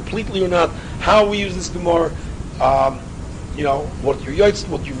Gemara completely or not, how we use this Gemara, what your yotzim,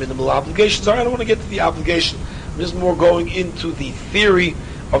 what your minimal obligations are. I don't want to get to the obligation. I'm just more going into the theory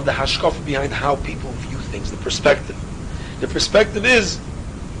of the hashkafa behind how people view things, the perspective. The perspective is,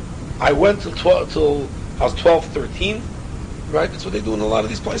 I went till I was 12, 13, right? That's what they do in a lot of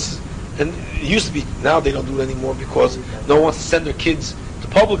these places. And it used to be, now they don't do it anymore because no one wants to send their kids to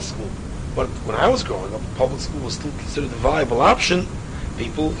public school. But when I was growing up, public school was still considered a viable option.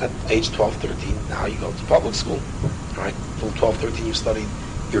 People at age 12, 13, now you go to public school, right? From 12, 13, you studied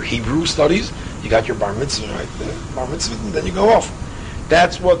your Hebrew studies, you got your bar mitzvah, right? Bar mitzvah, and then you go off.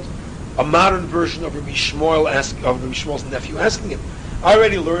 That's what a modern version of Rabbi Shmuel's nephew asking him. I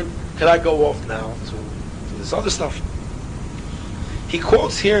already learned, can I go off now to this other stuff? He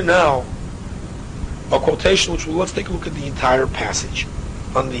quotes here now a quotation which let's take a look at the entire passage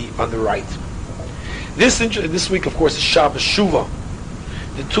on the right. This week, of course, is Shabbos Shuvah.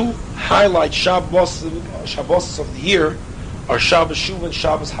 The two highlight Shabbos of the year are Shabbos Shuvah and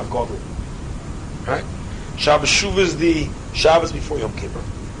Shabbos Hagodol. Right? Shabbos Shuvah is the Shabbos before Yom Kippur,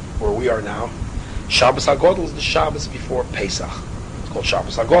 where we are now. Shabbos Hagodol is the Shabbos before Pesach. It's called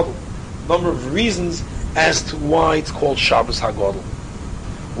Shabbos Hagodol. Number of reasons as to why it's called Shabbos Hagodol.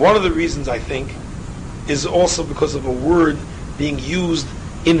 One of the reasons, I think, is also because of a word being used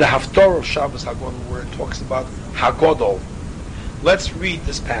in the Haftarah of Shabbos Hagodol, where it talks about Hagodol. Let's read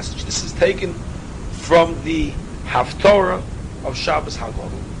this passage. This is taken from the Haftorah of Shabbos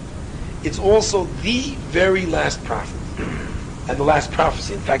HaGodol. It's also the very last prophet. And the last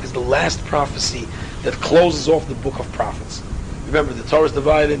prophecy, in fact, is the last prophecy that closes off the book of prophets. Remember, the Torah is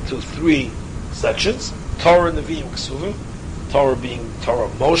divided into 3 sections. Torah, Nevi'im, Ksuvim. Torah being Torah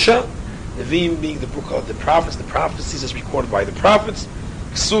of Moshe. Nevi'im being the book of the prophets, the prophecies as recorded by the prophets.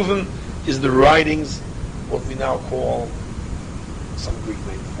 Ksuvim is the writings, what we now call, some Greek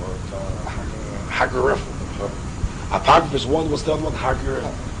name for it, Hagiograph. Apocryphus one, what's the other one?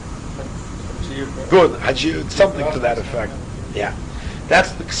 Hagiograph. Good, something to that effect. Yeah.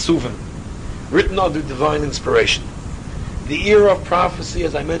 That's the Ksuvim, written under divine inspiration. The era of prophecy,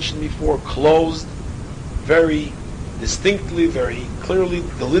 as I mentioned before, closed very distinctly, very clearly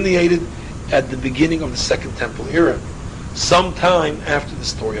delineated at the beginning of the Second Temple era, sometime after the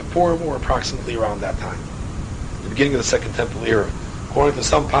story of Purim, or approximately around that time, the beginning of the Second Temple era. According to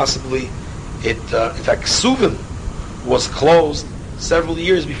some, possibly, in fact, Ksuvim was closed several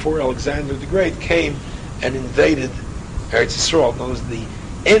years before Alexander the Great came and invaded Eretz Yisrael. In other words, the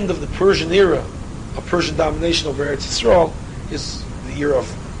end of the Persian era, of Persian domination over Eretz Yisrael, is the era of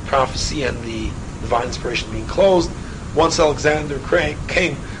prophecy and the divine inspiration being closed. Once Alexander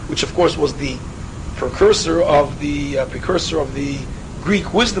came, which of course was the precursor of the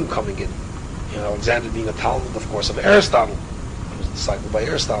Greek wisdom coming in. Alexander being a Talmud, of course, of Aristotle. He was a disciple by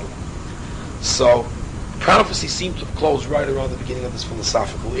Aristotle. So prophecy seemed to have closed right around the beginning of this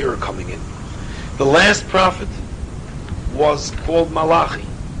philosophical era coming in. The last prophet was called Malachi.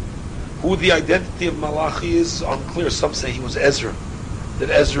 Who the identity of Malachi is unclear. Some say he was Ezra, that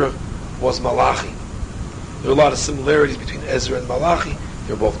Ezra was Malachi. There are a lot of similarities between Ezra and Malachi.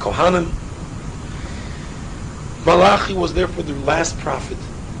 They're both Kohanim. Malachi was therefore the last prophet,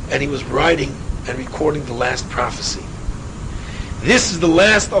 and he was writing and recording the last prophecy. This is the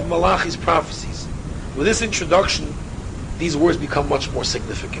last of Malachi's prophecies. With this introduction, these words become much more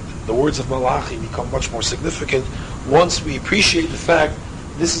significant. The words of Malachi become much more significant once we appreciate the fact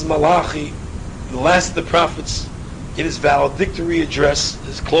this is Malachi, the last of the prophets, in his valedictory address,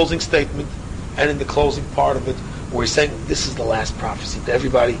 his closing statement, and in the closing part of it, where he's saying this is the last prophecy to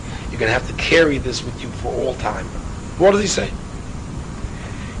everybody. You're going to have to carry this with you for all time. What does he say?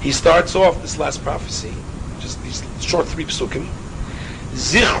 He starts off this last prophecy, just these short 3 psukim.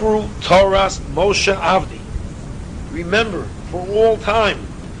 Zichru Toras Moshe Avdi. Remember, for all time.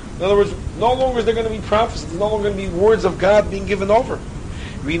 In other words, no longer is there going to be prophecy. There's no longer going to be words of God being given over.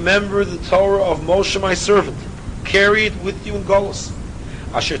 Remember the Torah of Moshe, my servant. Carry it with you in Golus.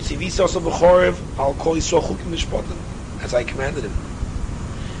 Asher tzivisa also b'chorev al kol Yisrael chukim mishpatim, as I commanded him.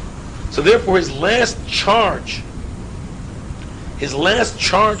 So therefore, his last charge to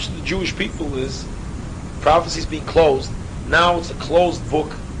the Jewish people is prophecies being closed. Now it's a closed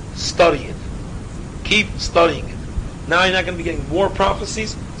book. Study it. Keep studying it. Now you're not going to be getting more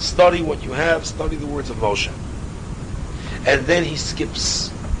prophecies. Study what you have. Study the words of Moshe. And then he skips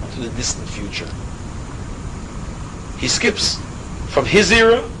to the distant future. He skips from his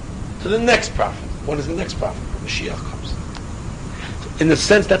era to the next prophet. When is the next prophet? When Mashiach comes. So in a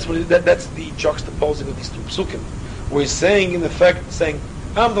sense, that's the juxtaposing of these 2 psukim, where he's saying, in effect,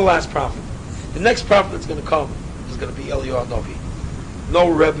 I'm the last prophet. The next prophet that's going to come is going to be Eliyahu Hanavi. No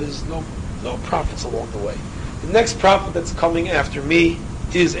rebbes, no prophets along the way. The next prophet that's coming after me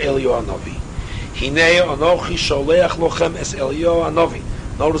is Eliyahu Hanavi. Hinei anochi sholeach lochem es Eliyahu Hanavi.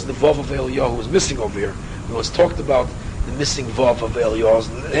 Notice the vav of Eliyahu is missing over here. We once talked about the missing vav of Eliyahu's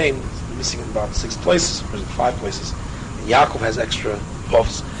name. It's missing in about 6 places, or 5 places. And Yaakov has extra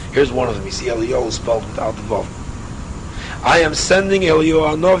vavs. Here's one of them. You see Eliyahu is spelled without the vav. I am sending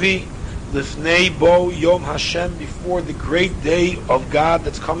Eliyahu Hanavi lifnei bo yom Hashem, before the great day of God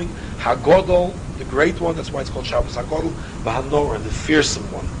that's coming. Hagodol, the great one. That's why it's called Shabbos Hagodol. V'hanor, the fearsome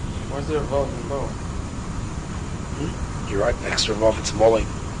one. Where's there a vav in bo? You're right. Extra vav. It's molei.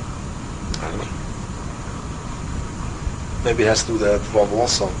 I don't know. Maybe it has to do with that vav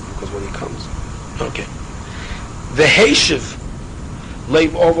also, because when he comes. Okay. The Heishiv leiv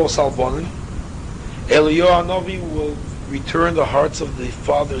ovos albonim. Eliyahu Hanavi will return the hearts of the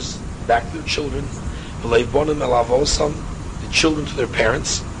fathers back to their children. Leiv bonim el avosam, the children to their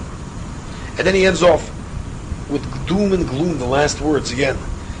parents. And then he ends off with doom and gloom, the last words again.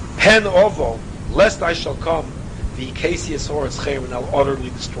 Pen ovo, lest I shall come, the Ikasias Horetz Cher, and I'll utterly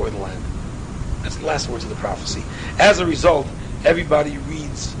destroy the land. That's the last words of the prophecy. As a result, everybody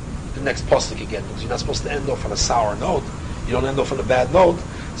reads the next pasuk again, because you're not supposed to end off on a sour note. You don't end off on a bad note,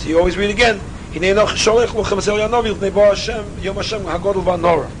 so you always read again.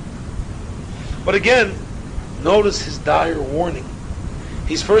 But again, Notice his dire warning.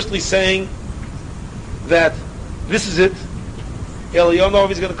 He's firstly saying that this is it. Eliyahu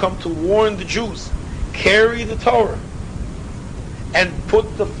is going to come to warn the Jews. Carry the Torah and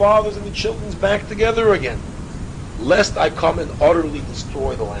put the fathers and the children back together again, lest I come and utterly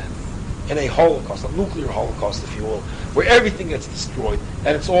destroy the land. In a holocaust, a nuclear holocaust, if you will, where everything gets destroyed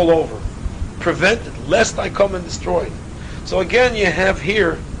and it's all over. Prevent it, lest I come and destroy it. So again, you have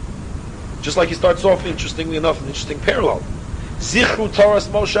here, just like he starts off, interestingly enough, an interesting parallel. Zichru Toras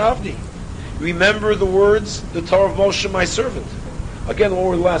Moshe Avdi. Remember the words, the Torah of Moshe, my servant. Again, what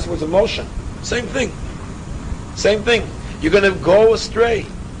were the last words of Moshe? Same thing. Same thing. You're going to go astray.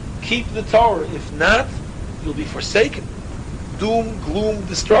 Keep the Torah. If not, you'll be forsaken. Doom, gloom,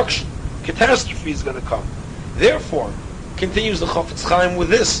 destruction. Catastrophe is going to come. Therefore, continues the Chafetz Chaim with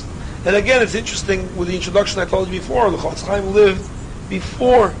this. And again, it's interesting with the introduction I told you before. The Chafetz Chaim lived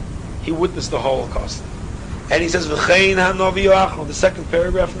before he witnessed the Holocaust. And he says, V'chein ha'novi yoachron, the second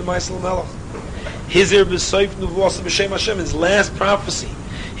paragraph in the Ma'aseh Melech. Hizir b'soif nuvuasa b'shem Hashem, his last prophecy.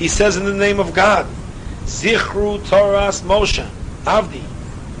 He says in the name of God, Zichru Toras Moshe, Avdi.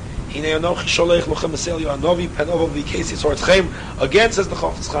 Again, says the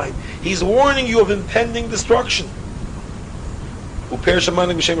Chafetz Chaim, he's warning you of impending destruction. The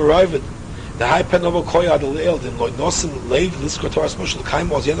high pen of Koyad Leildim, Lloyd Nosim, Lev, Liskar Toras Moshe, the Kaim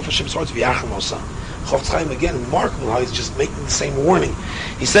was the end of Hashem's hearts, V'yachim Chafetz Chaim, again, remarkable how he's just making the same warning.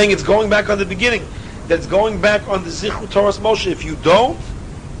 He's saying it's going back on the beginning. That's going back on the Zichru Toras Moshe. If you don't,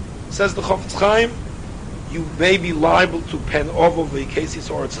 says the Chafetz Chaim, you may be liable to pen over v'ikesis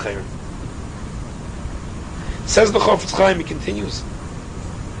or its chair. Says the Chafetz Chaim, he continues.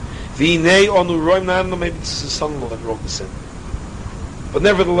 V'inei onu roim, I don't know, maybe this is his son-in-law that wrote this in. But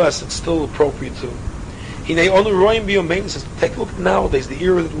nevertheless, it's still appropriate too. Hinei onu roim b'yomein, says, take a look at nowadays, the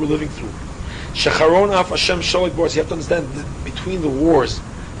era that we're living through. Shecharon af Hashem sholik bors, you have to understand that between the wars,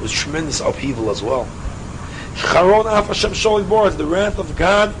 there was tremendous upheaval as well. Shecharon af Hashem sholik bors, the wrath of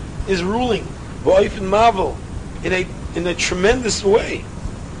God is ruling. V'oifen mavel, in a tremendous way.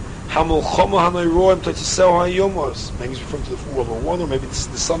 Hamulchama hanayroim toitzesel hayomos. Maybe he's referring to the World War I, or maybe this is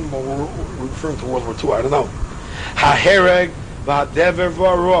the son referring to World War II. I don't know. Hahereg v'hadever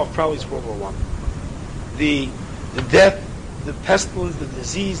v'arov. Probably it's World War I. The death, the pestilence, the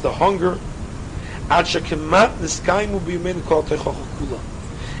disease, the hunger.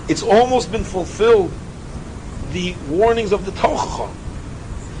 It's almost been fulfilled. The warnings of the Tochacha.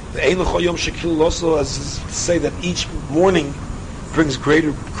 The Ein L'chol Yom Shekil also, as to say that each morning brings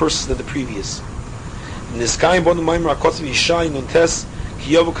greater curses than the previous. Niskayim Bonu Maimer Akotzav Yishai Nuntes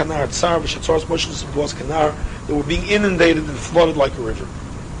Kiyovu Kanar Tzar V'Shatzaros Moshe B'Os Kanar. They were being inundated and flooded like a river.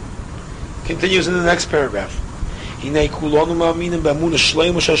 Continues in the next paragraph. Hinei Kulonu Ma'aminim B'Amunah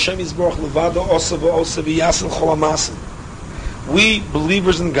Shleimu Sh'Hashem Yizborach Levado Osa V'Osa V'Yasin Chol HaMasim. We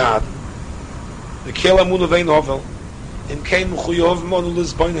believers in God, the Kel Amunah Vein Hovel.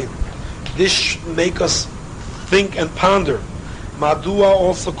 This should make us think and ponder. Madua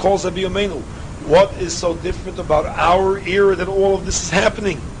also calls Abiyomenu. What is so different about our era that all of this is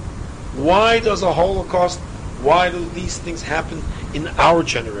happening? Why does a Holocaust, why do these things happen in our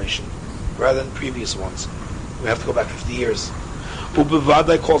generation rather than previous ones? We have to go back 50 years.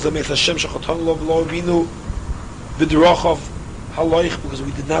 Ubevadai calls them Hashem Shechatan Lo V'Lo Avinu V'Derachov Haloich, because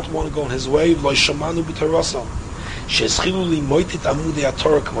we did not want to go in his way. Lo Shamanu B'Tarasam.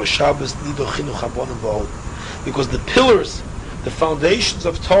 Because the pillars, the foundations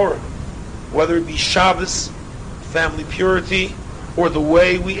of Torah, whether it be Shabbos, family purity, or the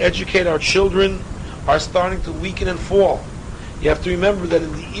way we educate our children, are starting to weaken and fall. You have to remember that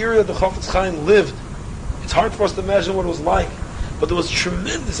in the era that the Chafetz Chaim lived, it's hard for us to imagine what it was like, but there was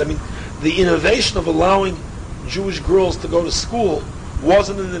tremendous. I mean, the innovation of allowing Jewish girls to go to school was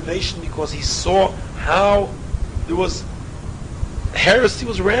an innovation because he saw how there was heresy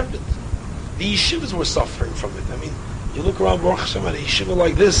was rampant. The yeshivas were suffering from it. I mean, you look around Baruch Hashem at a yeshiva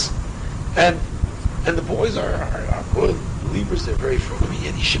like this, and the boys are good believers. They're very from. I mean,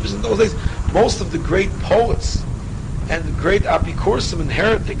 yeah, yeshivas in those days, most of the great poets and the great apikorsim and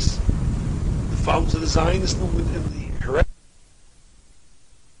heretics, the founders of the Zionist movement and the heretics,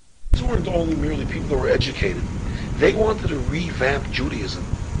 these weren't only merely people that were educated. They wanted to revamp Judaism.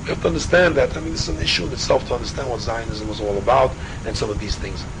 You have to understand that. I mean, this is an issue in itself to understand what Zionism was all about and some of these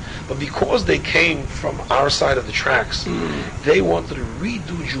things. But because they came from our side of the tracks, they wanted to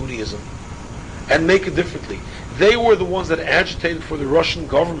redo Judaism and make it differently. They were the ones that agitated for the Russian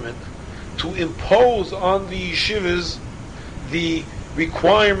government to impose on the yeshivas the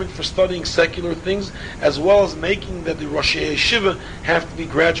requirement for studying secular things, as well as making that the Rosh Yeshiva have to be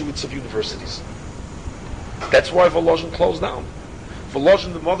graduates of universities. That's why Volozhin closed down.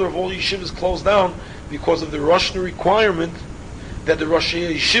 Volozhin, the mother of all yeshivas, closed down because of the Russian requirement that the Rosh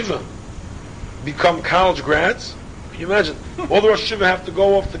Yeshiva become college grads. Can you imagine? All the Rosh Yeshiva have to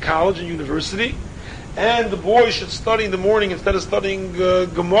go off to college and university, and the boys should study in the morning instead of studying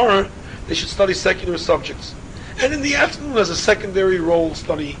Gemara, they should study secular subjects. And in the afternoon, as a secondary role,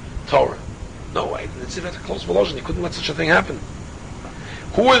 study Torah. No way. The Nitziv had to close Volozhin. He couldn't let such a thing happen.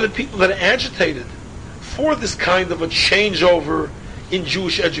 Who are the people that agitated for this kind of a changeover in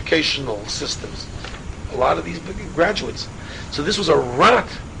Jewish educational systems? A lot of these big graduates. So this was a rot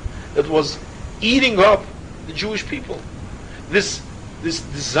that was eating up the Jewish people. This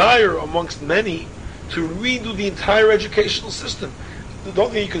desire amongst many to redo the entire educational system. The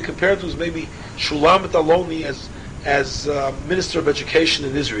only thing you could compare it to is maybe Shulamet Aloni as Minister of Education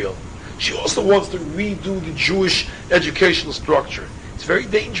in Israel. She also wants to redo the Jewish educational structure. It's very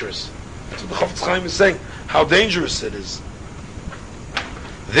dangerous. That's what the Chafetz Chaim is saying, how dangerous it is.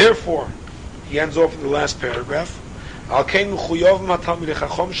 Therefore, he ends off in the last paragraph,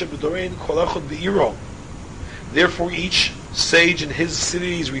 therefore each sage in his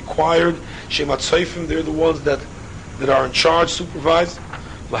city is required, they're the ones that are in charge, supervise,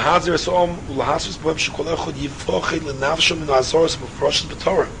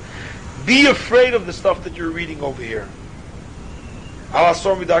 be afraid of the stuff that you're reading over here.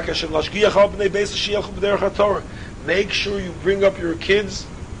 Make sure you bring up your kids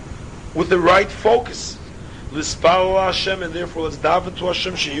with the right focus. And therefore let's daven to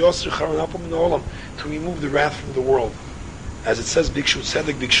Hashem to remove the wrath from the world. As it says, Bikshu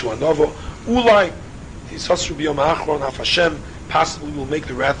Tzedek, Bikshu Anovo, Ulai, Tisasru B'yom Ha'achron, Hashem, possibly will make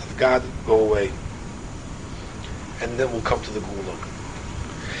the wrath of God go away. And then we'll come to the Gula.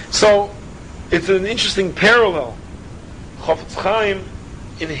 So, it's an interesting parallel. Chafetz Chaim,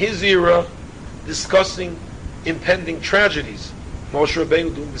 in his era, discussing impending tragedies. Moshe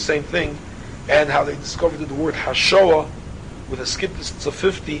Rabbeinu doing the same thing, and how they discovered that the word Hashoah, with a skip distance of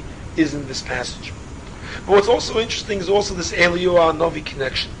 50, is in this passage. But what's also interesting is also this Eliyahu Hanavi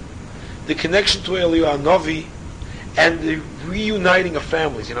connection. The connection to Eliyahu Hanavi and the reuniting of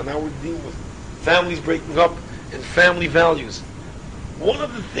families. Now we're dealing with families breaking up and family values. One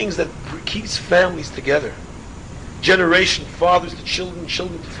of the things that keeps families together, generation, fathers to children,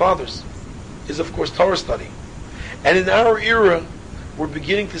 children to fathers, is of course Torah study. And in our era, we're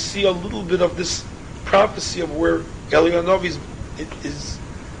beginning to see a little bit of this prophecy of where Eliyahu Hanavi is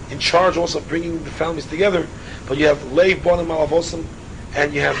in charge also of bringing the families together. But you have Leiv Bonim Alavosam,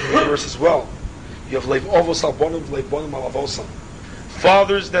 and you have the reverse as well. You have Leiv Ovos Al Bonim, Leiv Bonim Alavosam.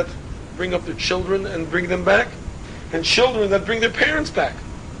 Fathers that bring up their children and bring them back, and children that bring their parents back.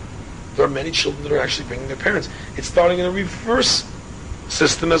 There are many children that are actually bringing their parents. It's starting in a reverse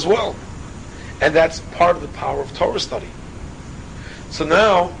system as well. And that's part of the power of Torah study. So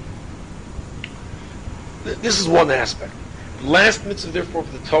now, this is one aspect. The last mitzvah, therefore,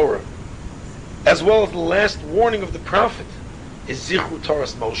 of the Torah, as well as the last warning of the prophet, is Zichru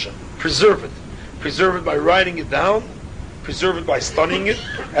Torahs Moshe. Preserve it. Preserve it by writing it down. Preserve it by studying it.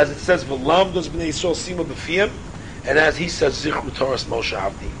 As it says, V'lam does b'nei Yisrael sima b'fiyem. And as he says, Zichru Torahs Moshe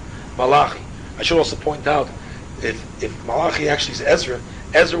Avdi. Malachi. I should also point out, if Malachi actually is Ezra,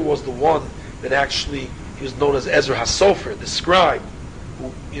 Ezra was the one that actually, he was known as Ezra HaSofer, the scribe,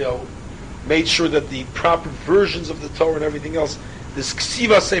 who, made sure that the proper versions of the Torah and everything else, this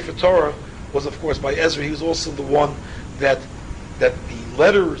Ksiva Sefer Torah was of course by Ezra. He was also the one that the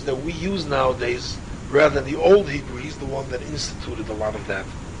letters that we use nowadays, rather than the old Hebrew, he's the one that instituted a lot of that.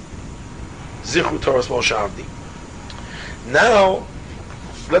 Zichru Torahs Moshe Avdi. Now,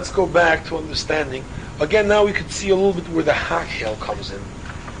 let's go back to understanding. Again, now we could see a little bit where the Hakhel comes in.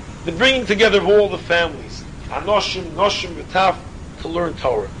 The bringing together of all the families, Anoshim, Noshim, V'taf, to learn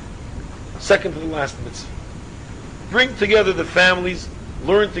Torah. Second to the last mitzvah. Bring together the families,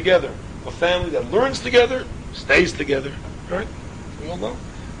 learn together. A family that learns together, stays together. Right? We all know.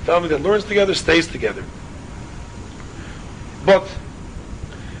 A family that learns together, stays together. But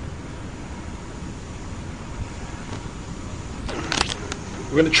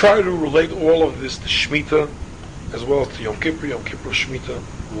we're going to try to relate all of this to Shemitah, as well as to Yom Kippur, Shemitah.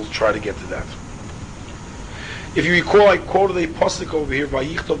 We'll try to get to that. If you recall, I quoted a pasuk over here by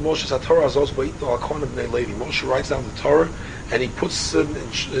Yichtov Moshe Satorah Azos Ba'itno Al Kohen Bnei Levi. Moshe writes down the Torah, and he puts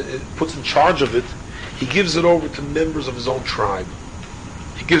in charge of it. He gives it over to members of his own tribe.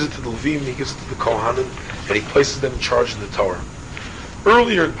 He gives it to the Levim, he gives it to the Kohanim, and he places them in charge of the Torah.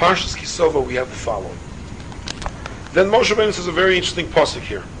 Earlier in Parshas Kisova, we have the following. Then Moshe Rabbeinu says a very interesting pasuk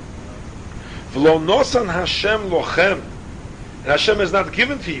here. V'lo nosan Hashem lochem, and Hashem has not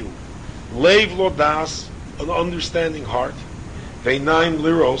given to you, leiv lo das, an understanding heart, ve'naim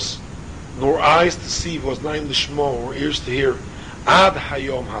liros, nor eyes to see, was naim lishmo, or ears to hear, ad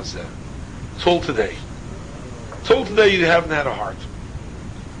hayom hazeh, till today. Till today you haven't had a heart.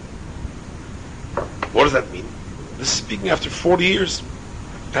 What does that mean? This is speaking after 40 years.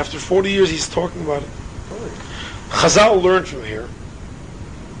 After 40 years he's talking about it. Chazal learned from here.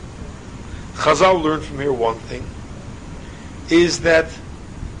 Chazal learned from here one thing, is that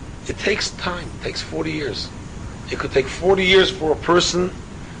it takes time. It takes 40 years. It could take 40 years for a person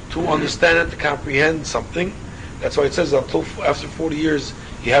to understand and to comprehend something. That's why it says until after 40 years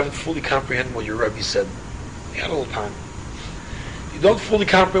you haven't fully comprehended what your Rebbe said. You had a little time. You don't fully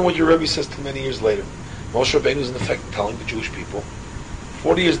comprehend what your Rebbe says till many years later. Moshe Rabbeinu is in effect telling the Jewish people,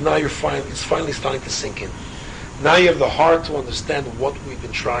 40 years now it's finally starting to sink in. Now you have the heart to understand what we've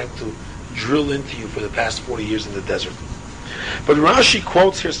been trying to drill into you for the past 40 years in the desert. But Rashi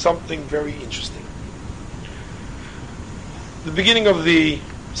quotes here something very interesting. The beginning of the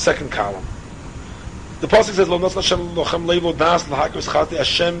second column. The pasuk says, "Lo nas Hashem lochem levo das lahakos chate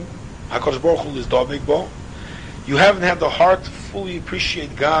Hashem HaKadosh Baruch Hu lizdabek bo." You haven't had the heart to fully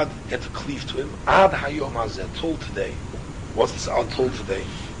appreciate God and to cleave to Him. Ad hayom hazeh, till today. What's this until today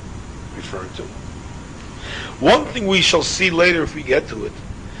referring to? One thing we shall see later if we get to it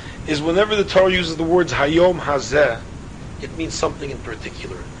is whenever the Torah uses the words hayom hazeh, it means something in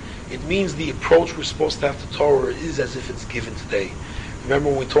particular. It means the approach we're supposed to have to Torah is as if it's given today. Remember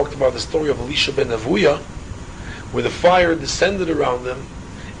when we talked about the story of Elisha ben Avuya, where the fire descended around them,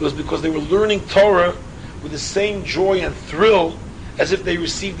 it was because they were learning Torah with the same joy and thrill as if they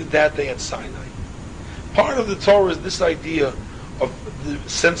received it that day at Sinai. Part of the Torah is this idea of the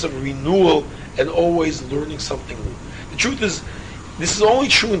sense of renewal and always learning something new. The truth is, this is only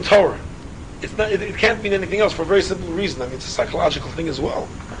true in Torah. It's not. It can't mean anything else for a very simple reason. I mean, it's a psychological thing as well.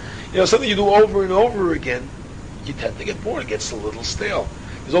 You know, something you do over and over again, you tend to get bored. It gets a little stale.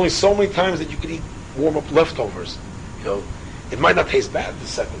 There's only so many times that you can eat warm-up leftovers. You know, it might not taste bad the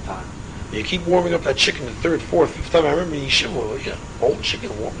second time. You keep warming up that chicken the third, fourth, fifth time. I remember in Yeshiva, old chicken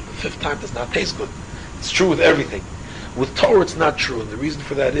warmed the fifth time does not taste good. It's true with everything. With Torah, it's not true, and the reason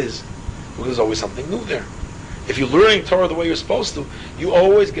for that is because there's always something new there. If you're learning Torah the way you're supposed to, you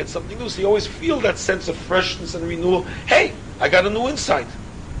always get something new. So you always feel that sense of freshness and renewal. Hey, I got a new insight.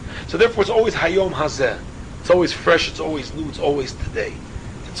 So therefore, it's always hayom hazeh. It's always fresh. It's always new. It's always today.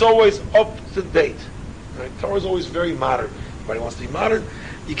 It's always up to date. Right? Torah is always very modern. Everybody wants to be modern.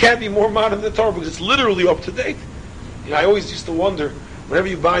 You can't be more modern than Torah because it's literally up to date. You know, I always used to wonder, whenever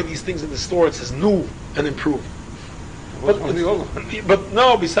you buy these things in the store, it says new and improved. But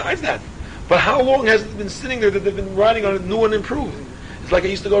no, besides that. But how long has it been sitting there that they've been writing on it, new and improved? It's like I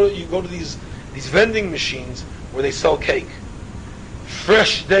used to go to these vending machines where they sell cake.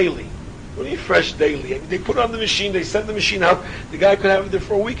 Fresh daily. What do you mean fresh daily? I mean, they put it on the machine, they send the machine out, the guy could have it there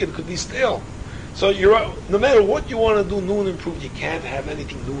for a week, it could be stale. So no matter what you want to do new and improved, you can't have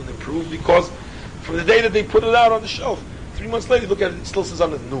anything new and improved because from the day that they put it out on the shelf, 3 months later, you look at it, it still says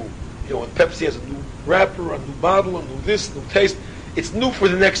on it new. You know, when Pepsi has a new wrapper, a new bottle, a new this, new taste, it's new for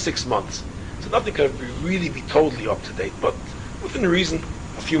the next 6 months. So nothing could really be totally up to date, but within reason,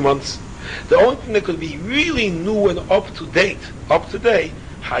 a few months. The only thing that could be really new and up to date, up to date,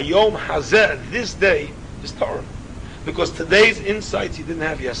 Hayom Hazeh, this day, is Torah. Because today's insights you didn't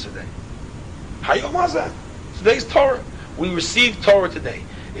have yesterday. Hayom Hazeh, today's Torah. We received Torah today.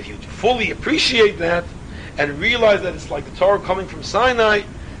 If you fully appreciate that and realize that it's like the Torah coming from Sinai,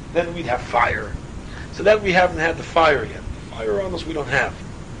 then we'd have fire. So that we haven't had the fire yet. The fire on us we don't have.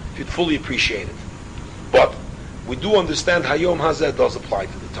 If you'd fully appreciate it. But we do understand Hayom Hazeh does apply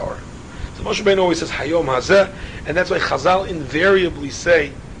to the Torah. So Moshe Rabbeinu always says Hayom Hazeh, and that's why Chazal invariably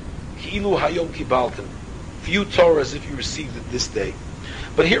say Ki'ilu Hayom Kibalten. View Torah as if you received it this day.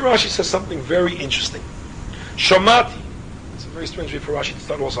 But here Rashi says something very interesting. Shomati. It's a very strange way for Rashi to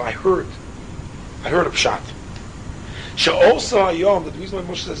start also. I heard a pshat. She'osa Hayom, that the reason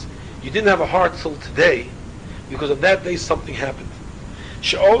why Moshe says you didn't have a heart till today, because of that day something happened.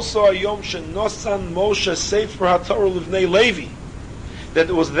 She'osa Hayom she'nosan Moshe Sefer HaTorah Livnei Levi. That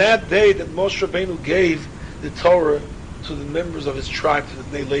it was that day that Moshe Rabbeinu gave the Torah to the members of his tribe, to the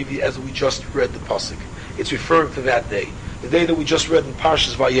Bnei Levi, as we just read the pasuk. It's referring to that day, the day that we just read in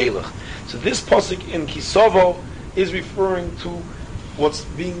Parshas Vayelech. So this pasuk in Kisovo is referring to what's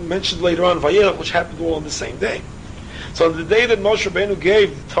being mentioned later on in Vayelech, which happened all on the same day. So on the day that Moshe Rabbeinu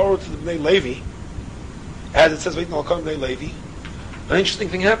gave the Torah to the Bnei Levi, as it says, Vayitnal Hakam Bnei Levi, an interesting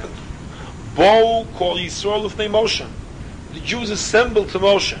thing happened. Bo kol Yisrael Lifnei Moshe. The Jews assembled to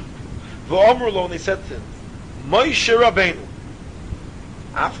Moshe. V'omru and they said to him, Moshe Rabbeinu,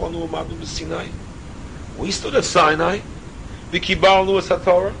 Aflanu Amadu B'Sinai. We stood at Sinai. V'kibalnu es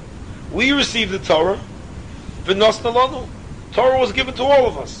haTorah. We received the Torah. V'nosna lanu. Torah was given to all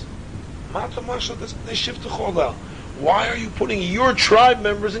of us. Why are you putting your tribe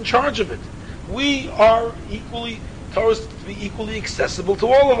members in charge of it? We are equally, Torah is to be equally accessible to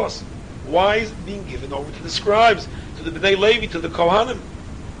all of us. Why is it being given over to the scribes, to the Bnei Levi, to the Kohanim?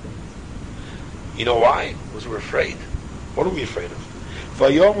 You know why? Because we're afraid. What are we afraid of?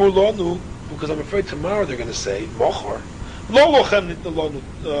 Vayomru lanu, because I'm afraid tomorrow they're going to say, Mochor, lo lochem nitna lanu,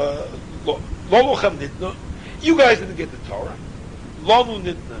 lo lochem nitna. You guys didn't get the Torah. Lanu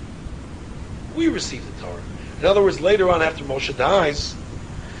nitna. We received the Torah. In other words, later on after Moshe dies,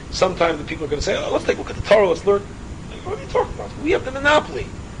 sometimes the people are going to say, oh, let's take a look at the Torah, let's learn. What are you talking about? We have the monopoly.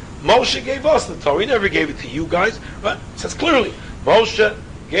 Moshe gave us the Torah. He never gave it to you guys. But it says clearly, Moshe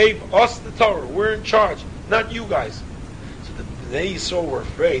gave us the Torah. We're in charge, not you guys. So the Bnei Yisrael were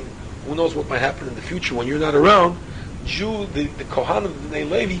afraid. Who knows what might happen in the future when you're not around? The Kohanim, the Bnei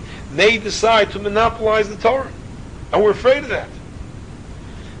Levi, may decide to monopolize the Torah. And we're afraid of that.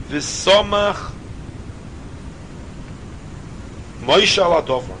 V'samach Moshe al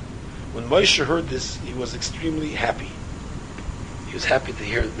Dover. When Moshe heard this, he was extremely happy. He was happy to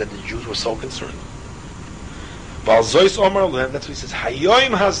hear that the Jews were so concerned. That's what he says.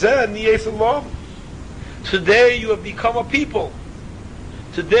 Hayoim hazeh niyes elov. Today you have become a people.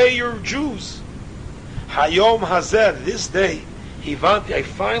 Today you're Jews. Hayom hazeh. This day, hivanti. I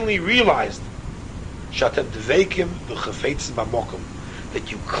finally realized. Shatem dveikim v'chafetzim b'mokum. That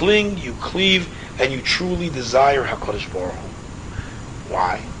you cling, you cleave, and you truly desire HaKadosh Baruch Hu.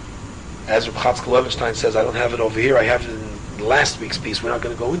 Why? As Reb Chatzkel Levenstein says, I don't have it over here, I have it in last week's piece. We're not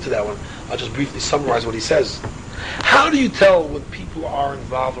going to go into that one. I'll just briefly summarize what he says. How do you tell when people are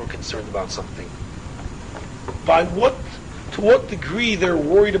involved or concerned about something? To what degree they're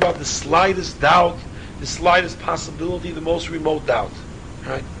worried about the slightest doubt, the slightest possibility, the most remote doubt.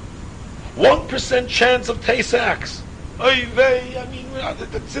 Right? 1% chance of Tay-Sachs. I mean,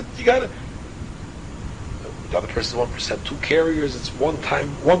 that's it. You got it. The other person 1%. 2 carriers. It's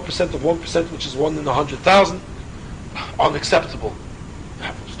 1% of 1%, which is 1 in 100,000. Unacceptable.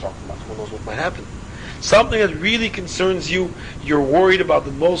 I'm just talking about who knows what might happen. Something that really concerns you. You're worried about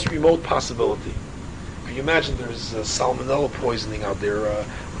the most remote possibility. Can you imagine? There's salmonella poisoning out there.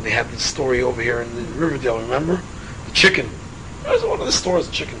 When they had this story over here in Riverdale. Remember the chicken? There's one of the stores.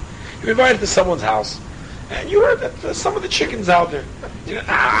 Chicken. You're invited to someone's house. And you heard that some of the chickens out there,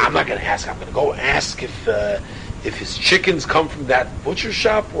 I'm not going to ask. I'm going to go ask if his chickens come from that butcher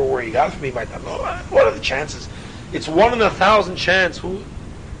shop or where he got it from. He might not know. What are the chances? It's 1 in 1,000 chance. 1 in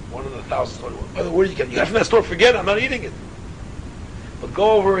 1,000. Where did you get it? You got it from that store. Forget it. I'm not eating it. But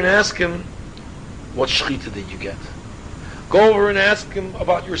go over and ask him, what shechita did you get? Go over and ask him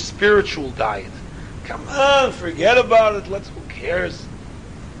about your spiritual diet. Come on, forget about it. Who cares?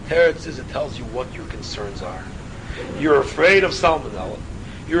 Teretz says it tells you what your concerns are. You're afraid of salmonella.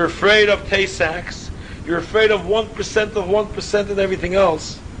 You're afraid of Tay-Sachs. You're afraid of 1% of 1% and everything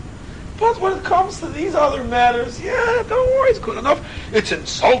else. But when it comes to these other matters, don't worry, it's good enough. It's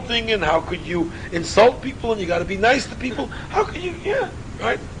insulting, and how could you insult people, and you got to be nice to people? How could you,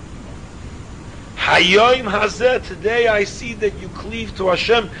 right? Hayoim hazeh, today I see that you cleave to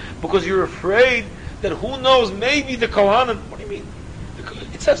Hashem because you're afraid that who knows, maybe the Kohanim, what do you mean?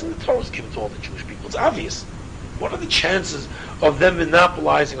 It says in the Torah it's given to all the Jewish people. It's obvious. What are the chances of them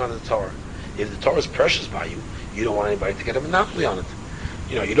monopolizing on the Torah? If the Torah is precious by you, you don't want anybody to get a monopoly on it.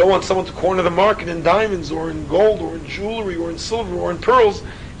 You don't want someone to corner the market in diamonds or in gold or in jewelry or in silver or in pearls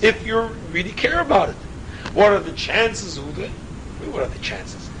if you really care about it. What are the chances? What are the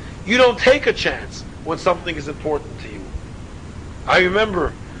chances? You don't take a chance when something is important to you. I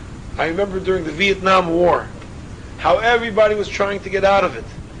remember during the Vietnam War, how everybody was trying to get out of it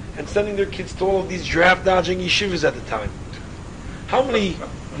and sending their kids to all of these draft-dodging yeshivas at the time. How many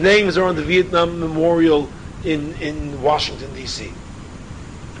names are on the Vietnam Memorial in Washington, D.C.?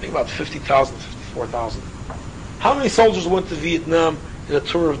 I think about 50,000, 54,000. How many soldiers went to Vietnam in a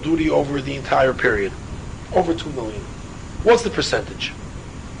tour of duty over the entire period? Over 2 million. What's the percentage?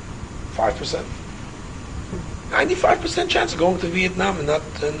 5%? 95% chance of going to Vietnam and not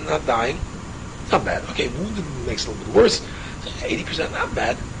dying. Not bad. Okay, wounded makes it a little bit worse. 80%, not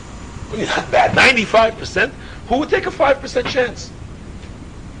bad. I mean, not bad. 95%. Who would take a 5% chance?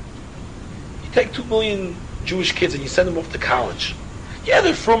 You take 2 million Jewish kids and you send them off to college. Yeah,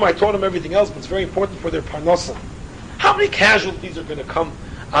 they're from, I taught them everything else, but it's very important for their parnasa. How many casualties are going to come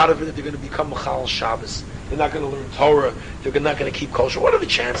out of it if they're going to become Machal Shabbos? They're not going to learn Torah. They're not going to keep kosher. What are the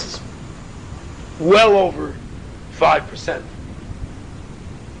chances? Well over 5%.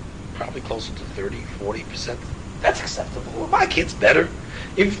 probably closer to 30-40%. That's acceptable. Well, my kid's better.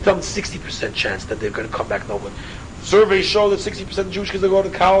 If you've done 60% chance that they're going to come back, no, but surveys show that 60% of Jewish kids that go to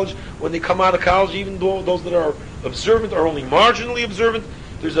college, when they come out of college, even though those that are observant are only marginally observant,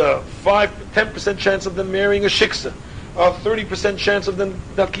 there's a 10% chance of them marrying a shiksa, a 30% chance of them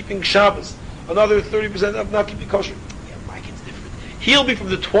not keeping Shabbos, another 30% of not keeping kosher. Yeah, my kid's different. He'll be from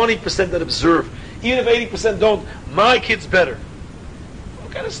the 20% that observe. Even if 80% don't, my kid's better.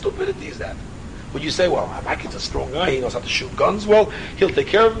 What kind of stupidity is that? Would you say, well, my kid's a strong guy, he knows how to shoot guns, well, he'll take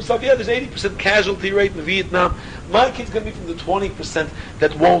care of himself. Yeah, there's 80% casualty rate in Vietnam. My kid's going to be from the 20%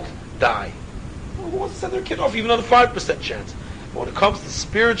 that won't die. Well, who wants to send their kid off even on a 5% chance? But when it comes to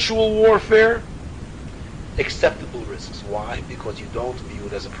spiritual warfare, acceptable risks. Why? Because you don't view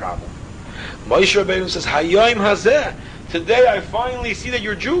it as a problem. Moshe Rabbeinu says, Hayom hazeh, today I finally see that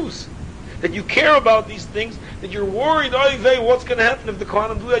you're Jews, that you care about these things, that you're worried, what's going to happen if the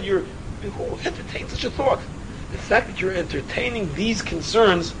Kohanim do that? Who entertains such a thought? The fact that you're entertaining these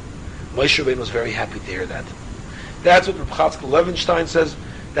concerns, Moshe Rabbeinu was very happy to hear that. That's what Reb Chatzkel Levenstein says.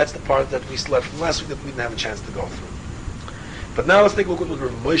 That's the part that we left from last week that we didn't have a chance to go through. But now let's take a look at what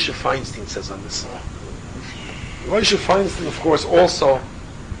Reb Moshe Feinstein says on this. Moshe Feinstein, of course, also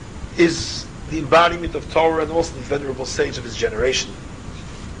is the embodiment of Torah and also the venerable sage of his generation.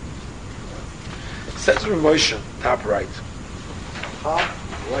 It says Reb Moshe, top right.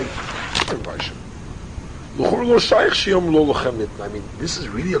 I mean, this is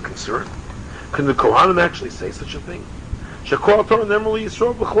really a concern. Can the Kohanim actually say such a thing?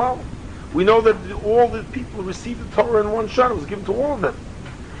 We know that all the people received the Torah in one shot. It was given to all of them.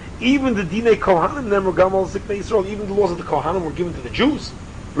 Even the Dinei Kohanim, even the laws of the Kohanim were given to the Jews,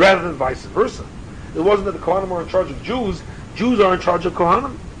 rather than vice versa. It wasn't that the Kohanim were in charge of Jews. Jews are in charge of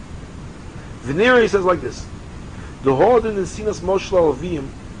Kohanim. Veneri says like this: the Hodin and Sinas Moshe Levim.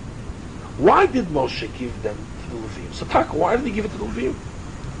 Why did Moshe give them to the Levim? So Taka, why did he give it to the Levim?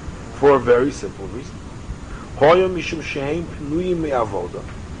 For a very simple reason.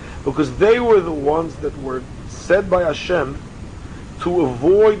 Because they were the ones that were said by Hashem to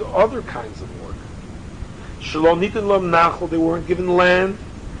avoid other kinds of work. They weren't given land.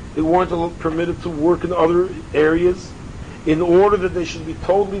 They weren't permitted to work in other areas, in order that they should be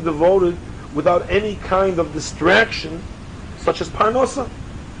totally devoted without any kind of distraction, such as Parnasa.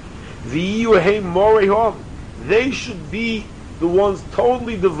 They should be the ones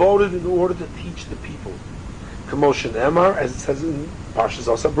totally devoted in order to teach the people. Kamoshin Emar, as it says in Parshas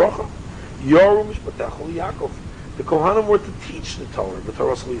Asa Bracha, Yorum Mishpatachol Yaakov. The Kohanim were to teach the Torah, the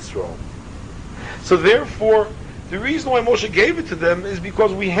Torah of Yisrael. So therefore, the reason why Moshe gave it to them is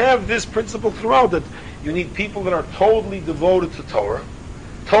because we have this principle throughout, that you need people that are totally devoted to Torah,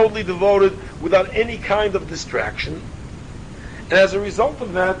 totally devoted without any kind of distraction, and as a result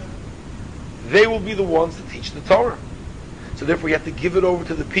of that, they will be the ones to teach the Torah. So therefore you have to give it over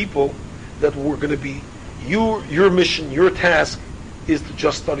to the people that were going to be, your mission, your task is to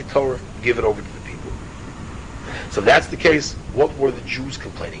just study Torah, give it over to the people. So if that's the case, what were the Jews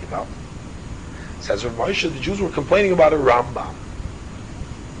complaining about? It says Rav Moshe, the Jews were complaining about a Rambam.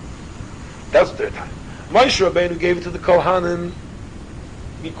 That's their time. Moshe Rabbeinu gave it to the Kohanim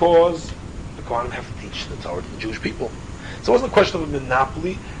because the Kohanim have to teach the Torah to the Jewish people. So it wasn't a question of a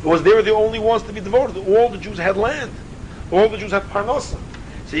monopoly. It was they were the only ones to be devoted. All the Jews had land. All the Jews had parnasa.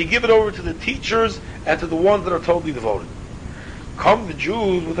 So you give it over to the teachers and to the ones that are totally devoted. Come the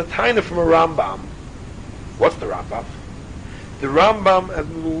Jews with a taina from a Rambam. What's the Rambam? The Rambam,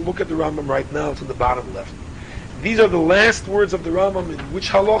 and we'll look at the Rambam right now, it's on the bottom left. These are the last words of the Rambam in which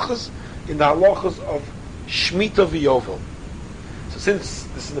halachas? In the halachas of Shemitah v'Yovel. So since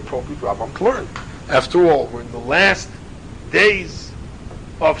this is the appropriate Rambam to learn. After all, we're in the last days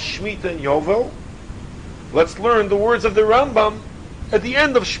of Shemitah and Yovel. Let's learn the words of the Rambam at the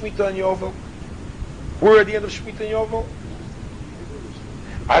end of Shemitah and Yovel. We're at the end of Shemitah and Yovel.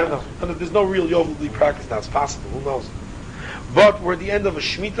 I don't know. There's no real Yovel to be practiced now. It's possible. Who knows? But we're at the end of a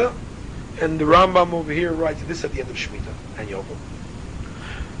Shemitah, and the Rambam over here writes this at the end of Shemitah and Yovel.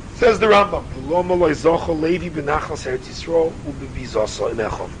 Says the Rambam,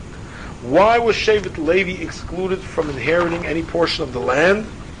 why was Shevet Levi excluded from inheriting any portion of the land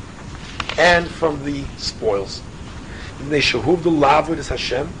and from the spoils?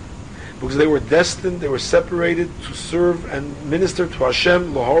 Because they were destined, they were separated to serve and minister to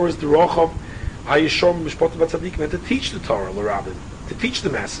Hashem, and to teach the Torah, to teach the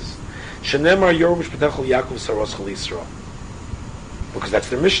masses. Because that's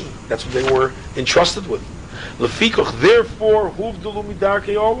their mission. That's what they were entrusted with. Therefore,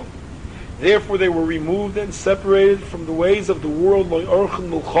 Therefore they were removed and separated from the ways of the world. Lo orchen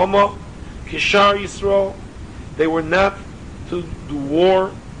milchama kishar Yisrael. They were not to do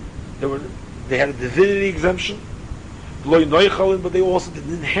war. They had a divinity exemption. Lo noichalin, but they also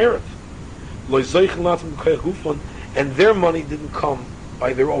didn't inherit. Lo zoichen latim b'koyach gufon, and their money didn't come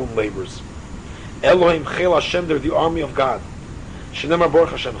by their own labors. Elohim chel Hashem, they're the army of God. Shenemar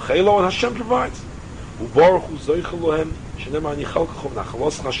Baruch Hashem chelo, and Hashem provides. Ubaruch hu zoichel lohem, shenemar ani chalkachom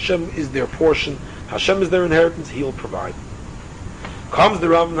nachalos. Hashem is their portion. Hashem is their inheritance. He'll provide. Comes the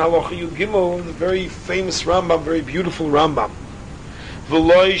Rambam Halacha Yud Gimel, the very famous Rambam, very beautiful Rambam.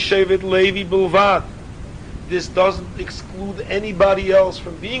 V'loi shevet Levi bilvad. This doesn't exclude anybody else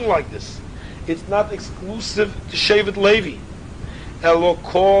from being like this. It's not exclusive to shevet Levi. Elo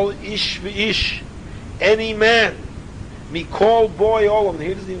kol ish v'ish, any man. Mikol boy olam.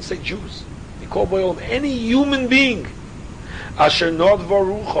 Here it doesn't even say Jews. Mikol boy olam, any human being. Asher nod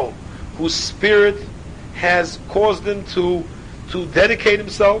varucho, whose spirit has caused him to dedicate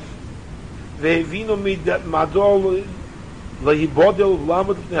himself. Ve'evino madol lehibodel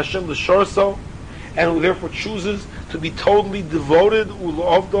v'lamad v'nei Hashem l'shorso, and who therefore chooses to be totally devoted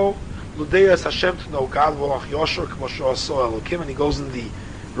u'lo'ovdo l'deyas Hashem, to know God v'olach yosher k'mo she'oso Elokim, and he goes in the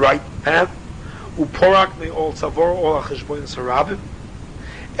right path. U'porak me'ol tzavor ol ha'cheshbonim sarabim,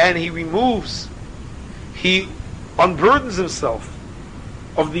 and he unburdens himself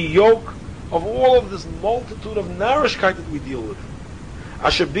of the yoke of all of this multitude of narishkeit that we deal with.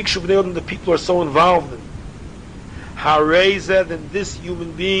 Asher bikshu b'nei Adam, the people are so involved in. Harezeh, then this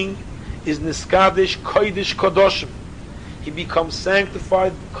human being is niskadish kodesh kadoshim. He becomes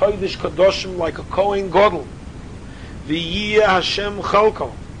sanctified kodesh kadoshim like a Kohen Gadol. V'yiyeh Hashem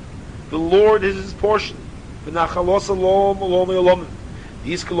chalko, the Lord is his portion. V'nachalos alom alom alom.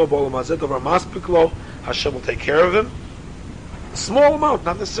 V'yizkelo b'olam hazeh davar maspik lo. Hashem will take care of him. A small amount,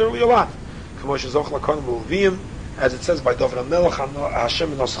 not necessarily a lot. As it says by David HaMelech,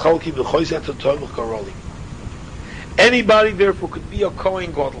 Hashem noschalki b'choyzeh t'toymach karoli. Anybody, therefore, could be a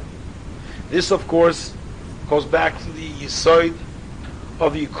Kohen Gadol. This, of course, goes back to the Yesod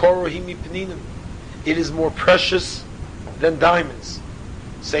of Yikorahi mipninim. It is more precious than diamonds.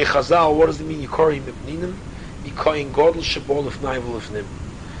 Say Chazal, what does it mean, Yikorahi mipninim? Kohen Gadol shebol lifnai v'lifnim.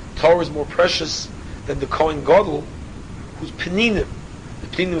 Torah is more precious than the Kohen Gadol who's pninim. The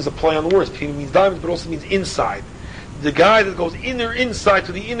pninim is a play on the words. Pninim means diamonds, but also means inside. The guy that goes inside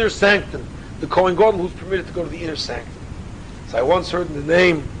to the inner sanctum, the Kohen Gadol who's permitted to go to the inner sanctum. So I once heard in the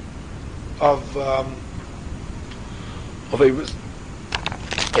name of I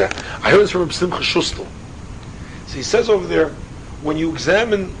heard this from Simcha Shustel. So he says over there, when you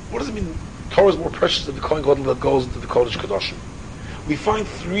examine, what does it mean Torah is more precious than the Kohen Gadol that goes into the Kodesh Kedoshim? We find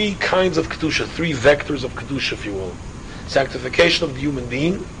three kinds of Kedusha, three vectors of Kedusha, if you will. Sanctification of the human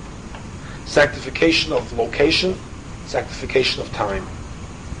being, sanctification of location, sanctification of time.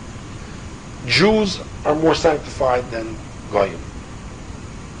 Jews are more sanctified than Goyim.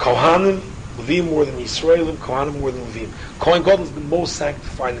 Kohanim, Levim more than Yisraelim, Kohanim more than Levim. Kohen Gadol is the most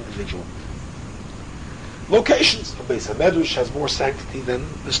sanctified individual. Locations. The Beis HaMedrash has more sanctity than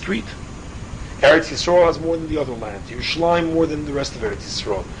the street. Eretz Yisrael has more than the other land. Yerushalayim more than the rest of Eretz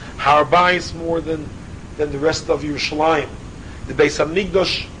Yisrael. Har Bayis more than the rest of Yerushalayim. The Beis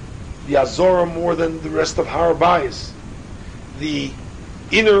HaMikdash, the Azorah more than the rest of Har Bayis. The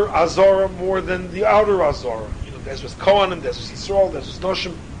inner Azorah more than the outer Azorah. There's was Kohanim, there's was Yisrael, there's was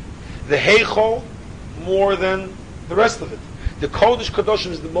Noshim. The Heichol more than the rest of it. The Kodesh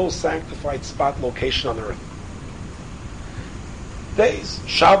Kadoshim is the most sanctified spot location on earth. Days.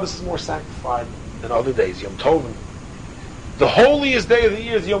 Shabbos is more sanctified than other days. Yom Tovim. The holiest day of the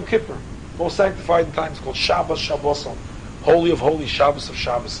year is Yom Kippur. Most sanctified in time is called Shabbos Shabboson. Holy of Holies, Shabbos of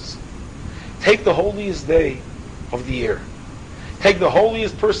Shabboses. Take the holiest day of the year. Take the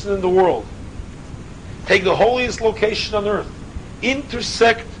holiest person in the world. Take the holiest location on earth.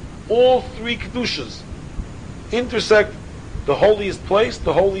 Intersect all three Kedushas. Intersect the holiest place,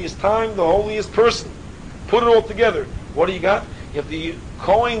 the holiest time, the holiest person. Put it all together. What do you got? You have the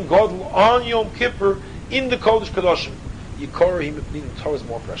Kohen Gadol on Yom Kippur in the Kodesh Kadoshim. Yikorahi mipninim, Torah is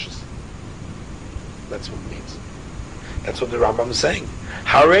more precious. That's what it means. That's what the Rambam is saying.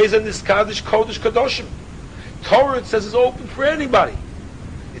 Harez and this Kodesh Kadoshim. Torah, it says, is open for anybody.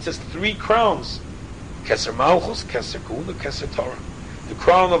 It says 3 crowns. Keser Malchus, Keser Kuhuna, Keser Torah. The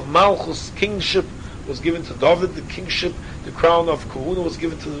crown of Malchus, kingship, was given to David. The kingship, the crown of Kuhuna was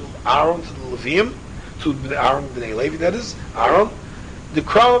given to Aaron, to the Levim, to Aaron, B'nai Levi, that is, Aaron. The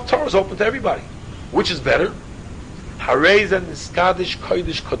crown of Torah is open to everybody. Which is better? Harez and Niskadish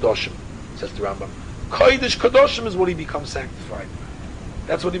Kodesh Kadoshim, says the Rambam. Kodesh Kadoshim is what he becomes sanctified.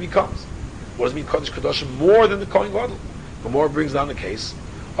 That's what he becomes. What does it mean Kodesh Kodashim? More than the Kohen Gadol. Gemara brings down the case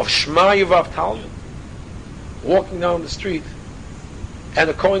of Shema Yevav Talyon, walking down the street, and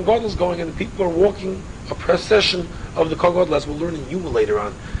the Kohen Gadol is going, and the people are walking a procession of the Kohen Gadol, as we'll learn in Yuma later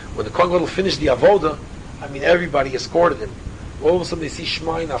on. When the Kohen Gadol finished the Avoda, everybody escorted him. All of a sudden they see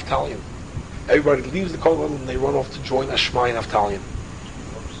Shema and Avtalion. Everybody leaves the Kohen Gadol and they run off to join Shema and Avtalion.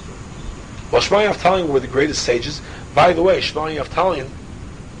 Well, Shema and Avtalion were the greatest sages. By the way, Shema and Avtalion,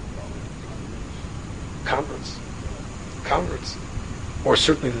 converts, or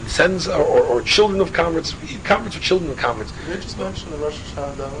certainly the descendants, or children of converts or children of converts. Did they just mention the Rosh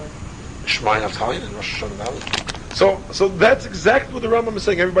Hashanah Dalit? Shema and Avtalion and Rosh Hashanah Dalit. So that's exactly what the Rambam is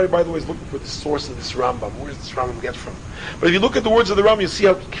saying. Everybody, by the way, is looking for the source of this Rambam. Where does this Rambam get from? But if you look at the words of the Rambam, you see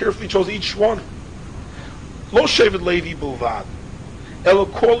how carefully he chose each one. Lo shevet Levi bilvad, elo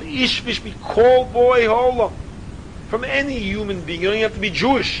kol ish vishmi kol boy holam. From any human being, you don't have to be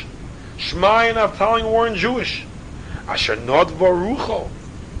Jewish. Shema and Avtalion weren't Jewish. Asher not varucho,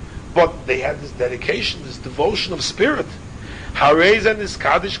 but they had this dedication, this devotion of spirit. Harez and this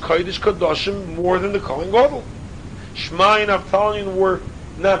Kaddish Kodesh Kadoshim more than the Kohen Gadol. Shema and Avtalion were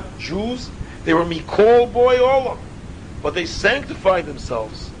not Jews; they were Mikol Boy Olam, but they sanctified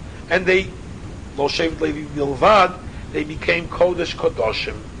themselves, and they Lo Shevet Levi Bilvad. They became Kodesh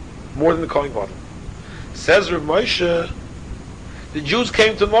Kadoshim more than the Kohen Gadol. Says Rav Moshe, the Jews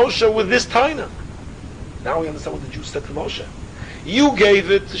came to Moshe with this taina. Now we understand what the Jews said to Moshe. You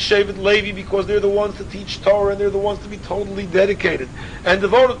gave it to Shevet Levi because they're the ones to teach Torah and they're the ones to be totally dedicated and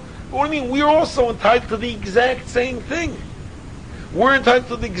devoted. What do you mean? We're also entitled to the exact same thing. We're entitled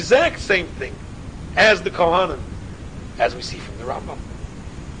to the exact same thing as the Kohanim, as we see from the Rambam.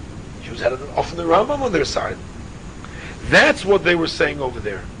 Jews had often the Rambam on their side. That's what they were saying over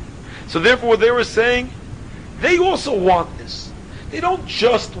there. So therefore what they were saying, they also want this. They don't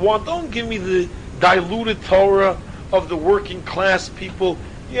just want, don't give me the diluted Torah of the working class people.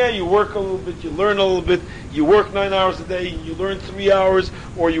 Yeah, you work a little bit, you learn a little bit, you work 9 hours a day, you learn 3 hours,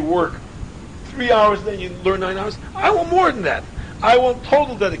 or you work 3 hours a day, you learn 9 hours. I want more than that. I want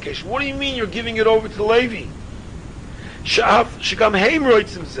total dedication. What do you mean you're giving it over to Levi?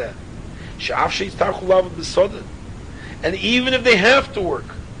 And even if they have to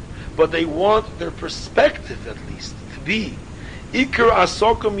work, but they want their perspective at least to be Ikar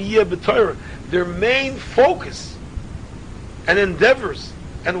Asokum Yeh B'Torah. Their main focus and endeavors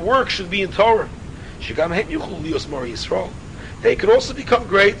and work should be in Torah. They could also become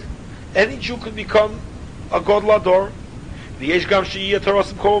great. Any Jew could become a God Lador.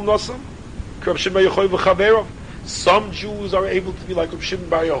 Some Jews are able to be like Reb Shimon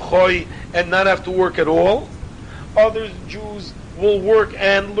Bar Yochai and not have to work at all. Other Jews will work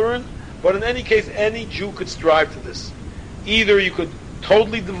and learn. But in any case, any Jew could strive to this. Either you could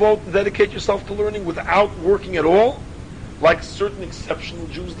totally devote and dedicate yourself to learning without working at all, like certain exceptional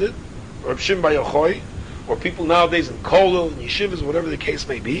Jews did, or Shimon Bar Yochai, or people nowadays in kollel and yeshivas, whatever the case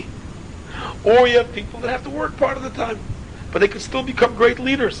may be. Or you have people that have to work part of the time, but they could still become great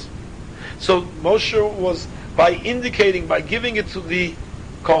leaders. So Moshe was, by indicating, by giving it to the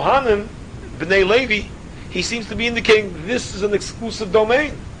Kohanim, Bnei Levi, he seems to be indicating this is an exclusive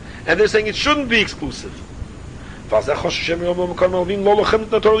domain. And they're saying it shouldn't be exclusive. They weren't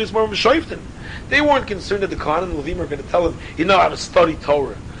concerned that the Kohanim and Levim are going to tell him, you know how to study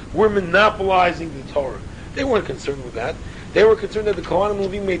Torah. We're monopolizing the Torah. They weren't concerned with that. They were concerned that the Kohanim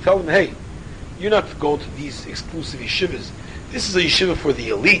and Levim may tell them, hey, you're not to go to these exclusive yeshivas. This is a yeshiva for the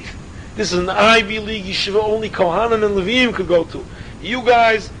elite. This is an Ivy League yeshiva only Kohanim and Levim could go to. You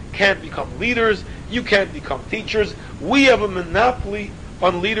guys can't become leaders. You can't become teachers. We have a monopoly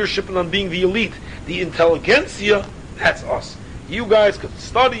on leadership and on being the elite. The intelligentsia, that's us. You guys could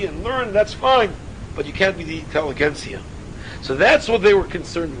study and learn, that's fine, but you can't be the intelligentsia. So that's what they were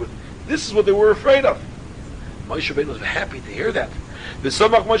concerned with. This is what they were afraid of. Moshe Rabbeinu was happy to hear that.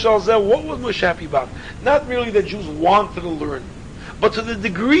 What was Moshe happy about? Not merely that Jews wanted to learn, but to the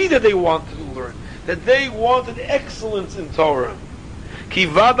degree that they wanted to learn, that they wanted excellence in Torah.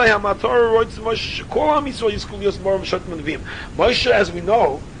 Moshe, as we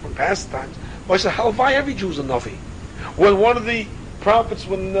know from past times, Moshe said, Halavai, every Jew is a Navi. When one of the prophets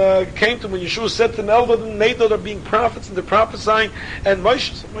came to him, when Yeshua said to him, Elvad and Nadab are being prophets and they're prophesying, and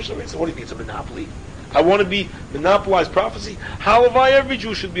Moshe said, what do you mean it's a monopoly? I want to be monopolized prophecy. Halavai, every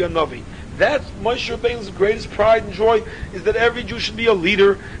Jew should be a Navi. That's Moshe Rabbeinu's greatest pride and joy, is that every Jew should be a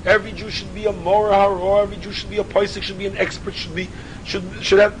leader, every Jew should be a Morah Haro, every Jew should be a Paisik, should be an expert,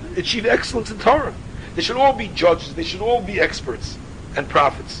 should have achieved excellence in Torah. They should all be judges, they should all be experts and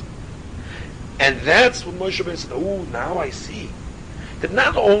prophets. And that's what Moshe Rabbeinu said, oh, now I see. that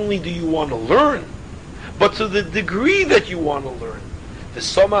not only do you want to learn, but to the degree that you want to learn. The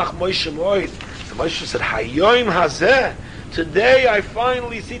Samach Moshe Moed, the Moshe said, Hayoim Hazeh, today I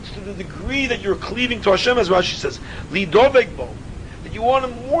finally see to the degree that you're cleaving to Hashem, as Rashi says, Lidovek Bo, that you want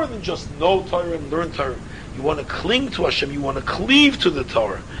to more than just know Torah and learn Torah. You want to cling to Hashem, you want to cleave to the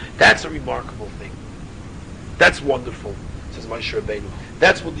Torah. That's a remarkable thing. That's wonderful, says Moshe Rabbeinu.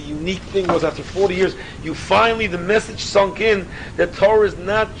 That's what the unique thing was. After 40 years, you finally, the message sunk in that Torah is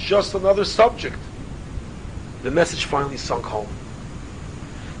not just another subject. The message finally sunk home.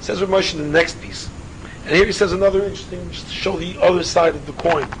 It says Rav Moshe in the next piece. And here he says another interesting, just to show the other side of the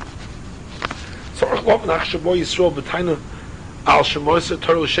coin.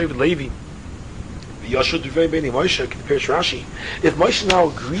 If Moshe now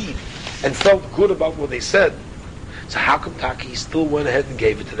agreed and felt good about what they said, so how come Taki still went ahead and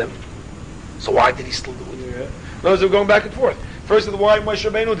gave it to them? So why did he still do it? Yeah. In other words, they were going back and forth. First, why Moshe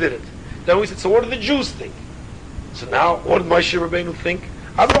Rabbeinu did it. Then we said, so what do the Jews think? So now, what did Moshe Rabbeinu think?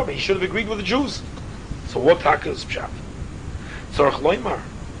 I don't know, he should have agreed with the Jews. So what Taka is Pshat? Tzarech Loimar.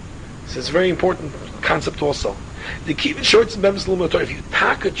 This is a very important concept also. The Kivin Shorts and Bemis L'Lumad Torah. If you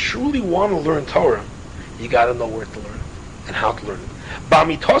Taka truly want to learn Torah, you got to know where to learn it and how to learn it.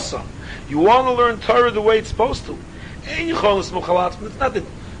 Bamitosa. You want to learn Torah the way it's supposed to. It's not that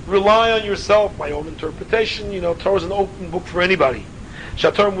rely on yourself, my own interpretation. Torah is an open book for anybody.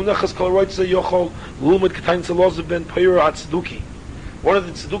 One of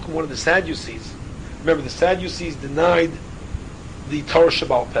the Tzedukim, one of the Sadducees, remember the Sadducees denied the Torah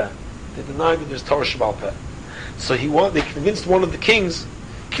Shabbal Peh. They denied that there's Torah Shabbal Peh. So they convinced one of the kings,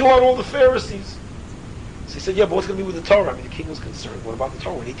 kill out all the Pharisees. So he said, yeah, but what's going to be with the Torah? The king was concerned. What about the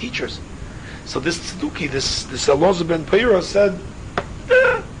Torah? We need teachers. So this Tzeduki, this Elazar ben Peira said,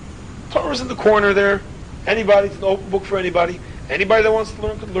 Torah's in the corner there. Anybody, it's an open book for anybody. Anybody that wants to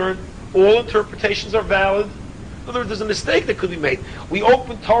learn could learn. All interpretations are valid. In other words, there's a mistake that could be made. We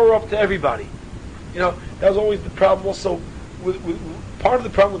open Torah up to everybody. That was always the problem also. Part of the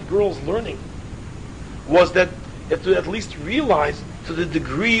problem with girls learning was that you have to at least realize to the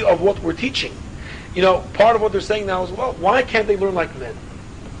degree of what we're teaching. Part of what they're saying now is, well, why can't they learn like men?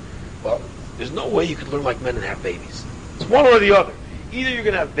 Well, there's no way you could learn like men and have babies. It's one or the other. Either you're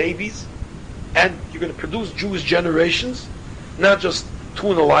going to have babies and you're going to produce Jewish generations, not just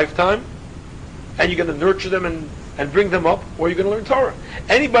 2 in a lifetime, and you're going to nurture them and bring them up, or you're going to learn Torah.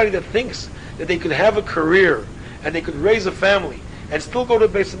 Anybody that thinks that they could have a career and they could raise a family and still go to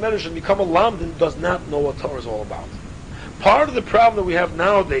Beis HaMedrash and become a lamdan does not know what Torah is all about. Part of the problem that we have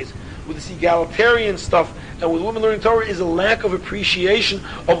nowadays with this egalitarian stuff and with women learning Torah is a lack of appreciation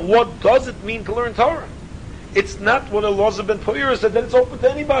of what does it mean to learn Torah. It's not what Elazar ben Peira said, that it's open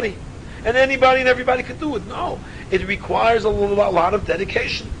to anybody. And anybody and everybody can do it. No. It requires a lot of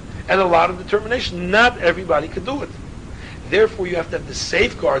dedication and a lot of determination. Not everybody can do it. Therefore, you have to have the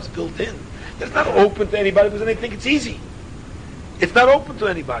safeguards built in. It's not open to anybody because they think it's easy. It's not open to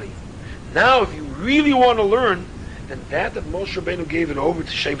anybody. Now, if you really want to learn, then that Moshe Rabbeinu gave it over to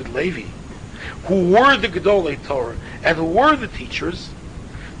Shevet Levi, who were the Gedolei Torah and who were the teachers,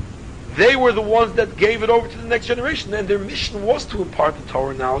 they were the ones that gave it over to the next generation, and their mission was to impart the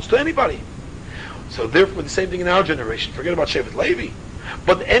Torah knowledge to anybody. So therefore, the same thing in our generation. Forget about Shevet Levi.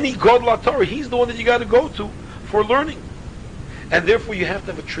 But any Godla Torah, he's the one that you got to go to for learning. And therefore, you have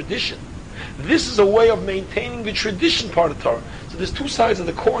to have a tradition. This is a way of maintaining the tradition part of Torah. So there's 2 sides of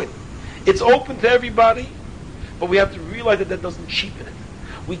the coin. It's open to everybody, but we have to realize that that doesn't cheapen it.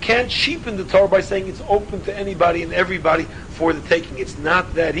 We can't cheapen the Torah by saying it's open to anybody and everybody for the taking. It's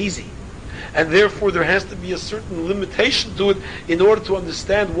not that easy. And therefore, there has to be a certain limitation to it in order to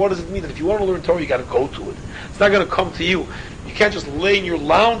understand what does it mean. That if you want to learn Torah, you got to go to it. It's not going to come to you. You can't just lay in your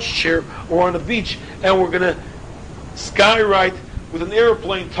lounge chair or on a beach and we're going to skywrite with an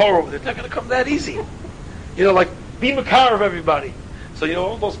airplane Torah over there. It's not going to come that easy. Like be Makar of everybody. So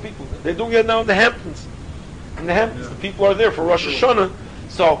all those people, they're doing it now in the Hamptons. In the Hamptons, the people are there for Rosh Hashanah.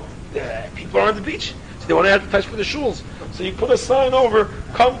 So people are on the beach. So they want to advertise for the shuls. So you put a sign over,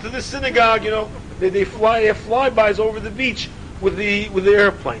 come to the synagogue, they have flybys over the beach with the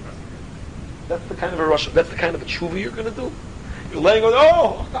airplane. That's the kind of a Rosh, that's the kind of a tshuva you're going to do. You're laying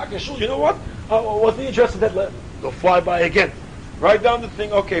on, shul, you know what? What's the address of that letter? They'll fly by again. Write down the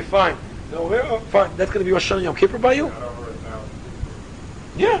thing, okay, fine. Fine, that's going to be Rosh Hashanah Yom Kippur by you?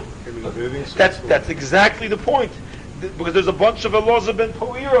 Yeah. That's exactly the point. Because there's a bunch of Elazar ben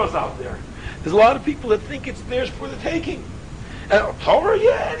Poiros out there. There's a lot of people that think it's theirs for the taking. And Torah,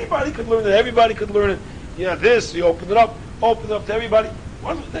 yeah, anybody could learn it. Everybody could learn it. This, you open it up to everybody.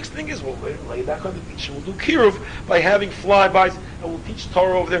 The next thing is we'll lay back on the beach and we'll do kiruv by having flybys and we'll teach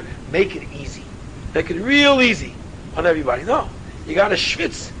Torah over there. Make it easy. Make it real easy on everybody. No. You got a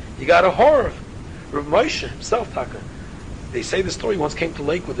schwitz. You got a horror. Rav Moshe himself, Taka, they say the story, he once came to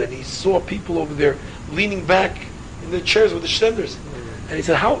Lakewood and he saw people over there leaning back in their chairs with the shtenders. And he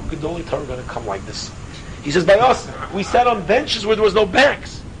said, how could the only Torah going to come like this? He says, by us, we sat on benches where there was no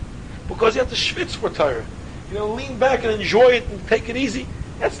backs. Because you have to schwitz for Torah. Lean back and enjoy it and take it easy.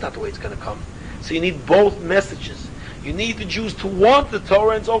 That's not the way it's going to come. So you need both messages. You need the Jews to want the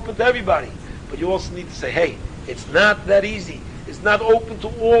Torah and it's open to everybody. But you also need to say, hey, it's not that easy. It's not open to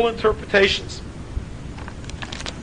all interpretations.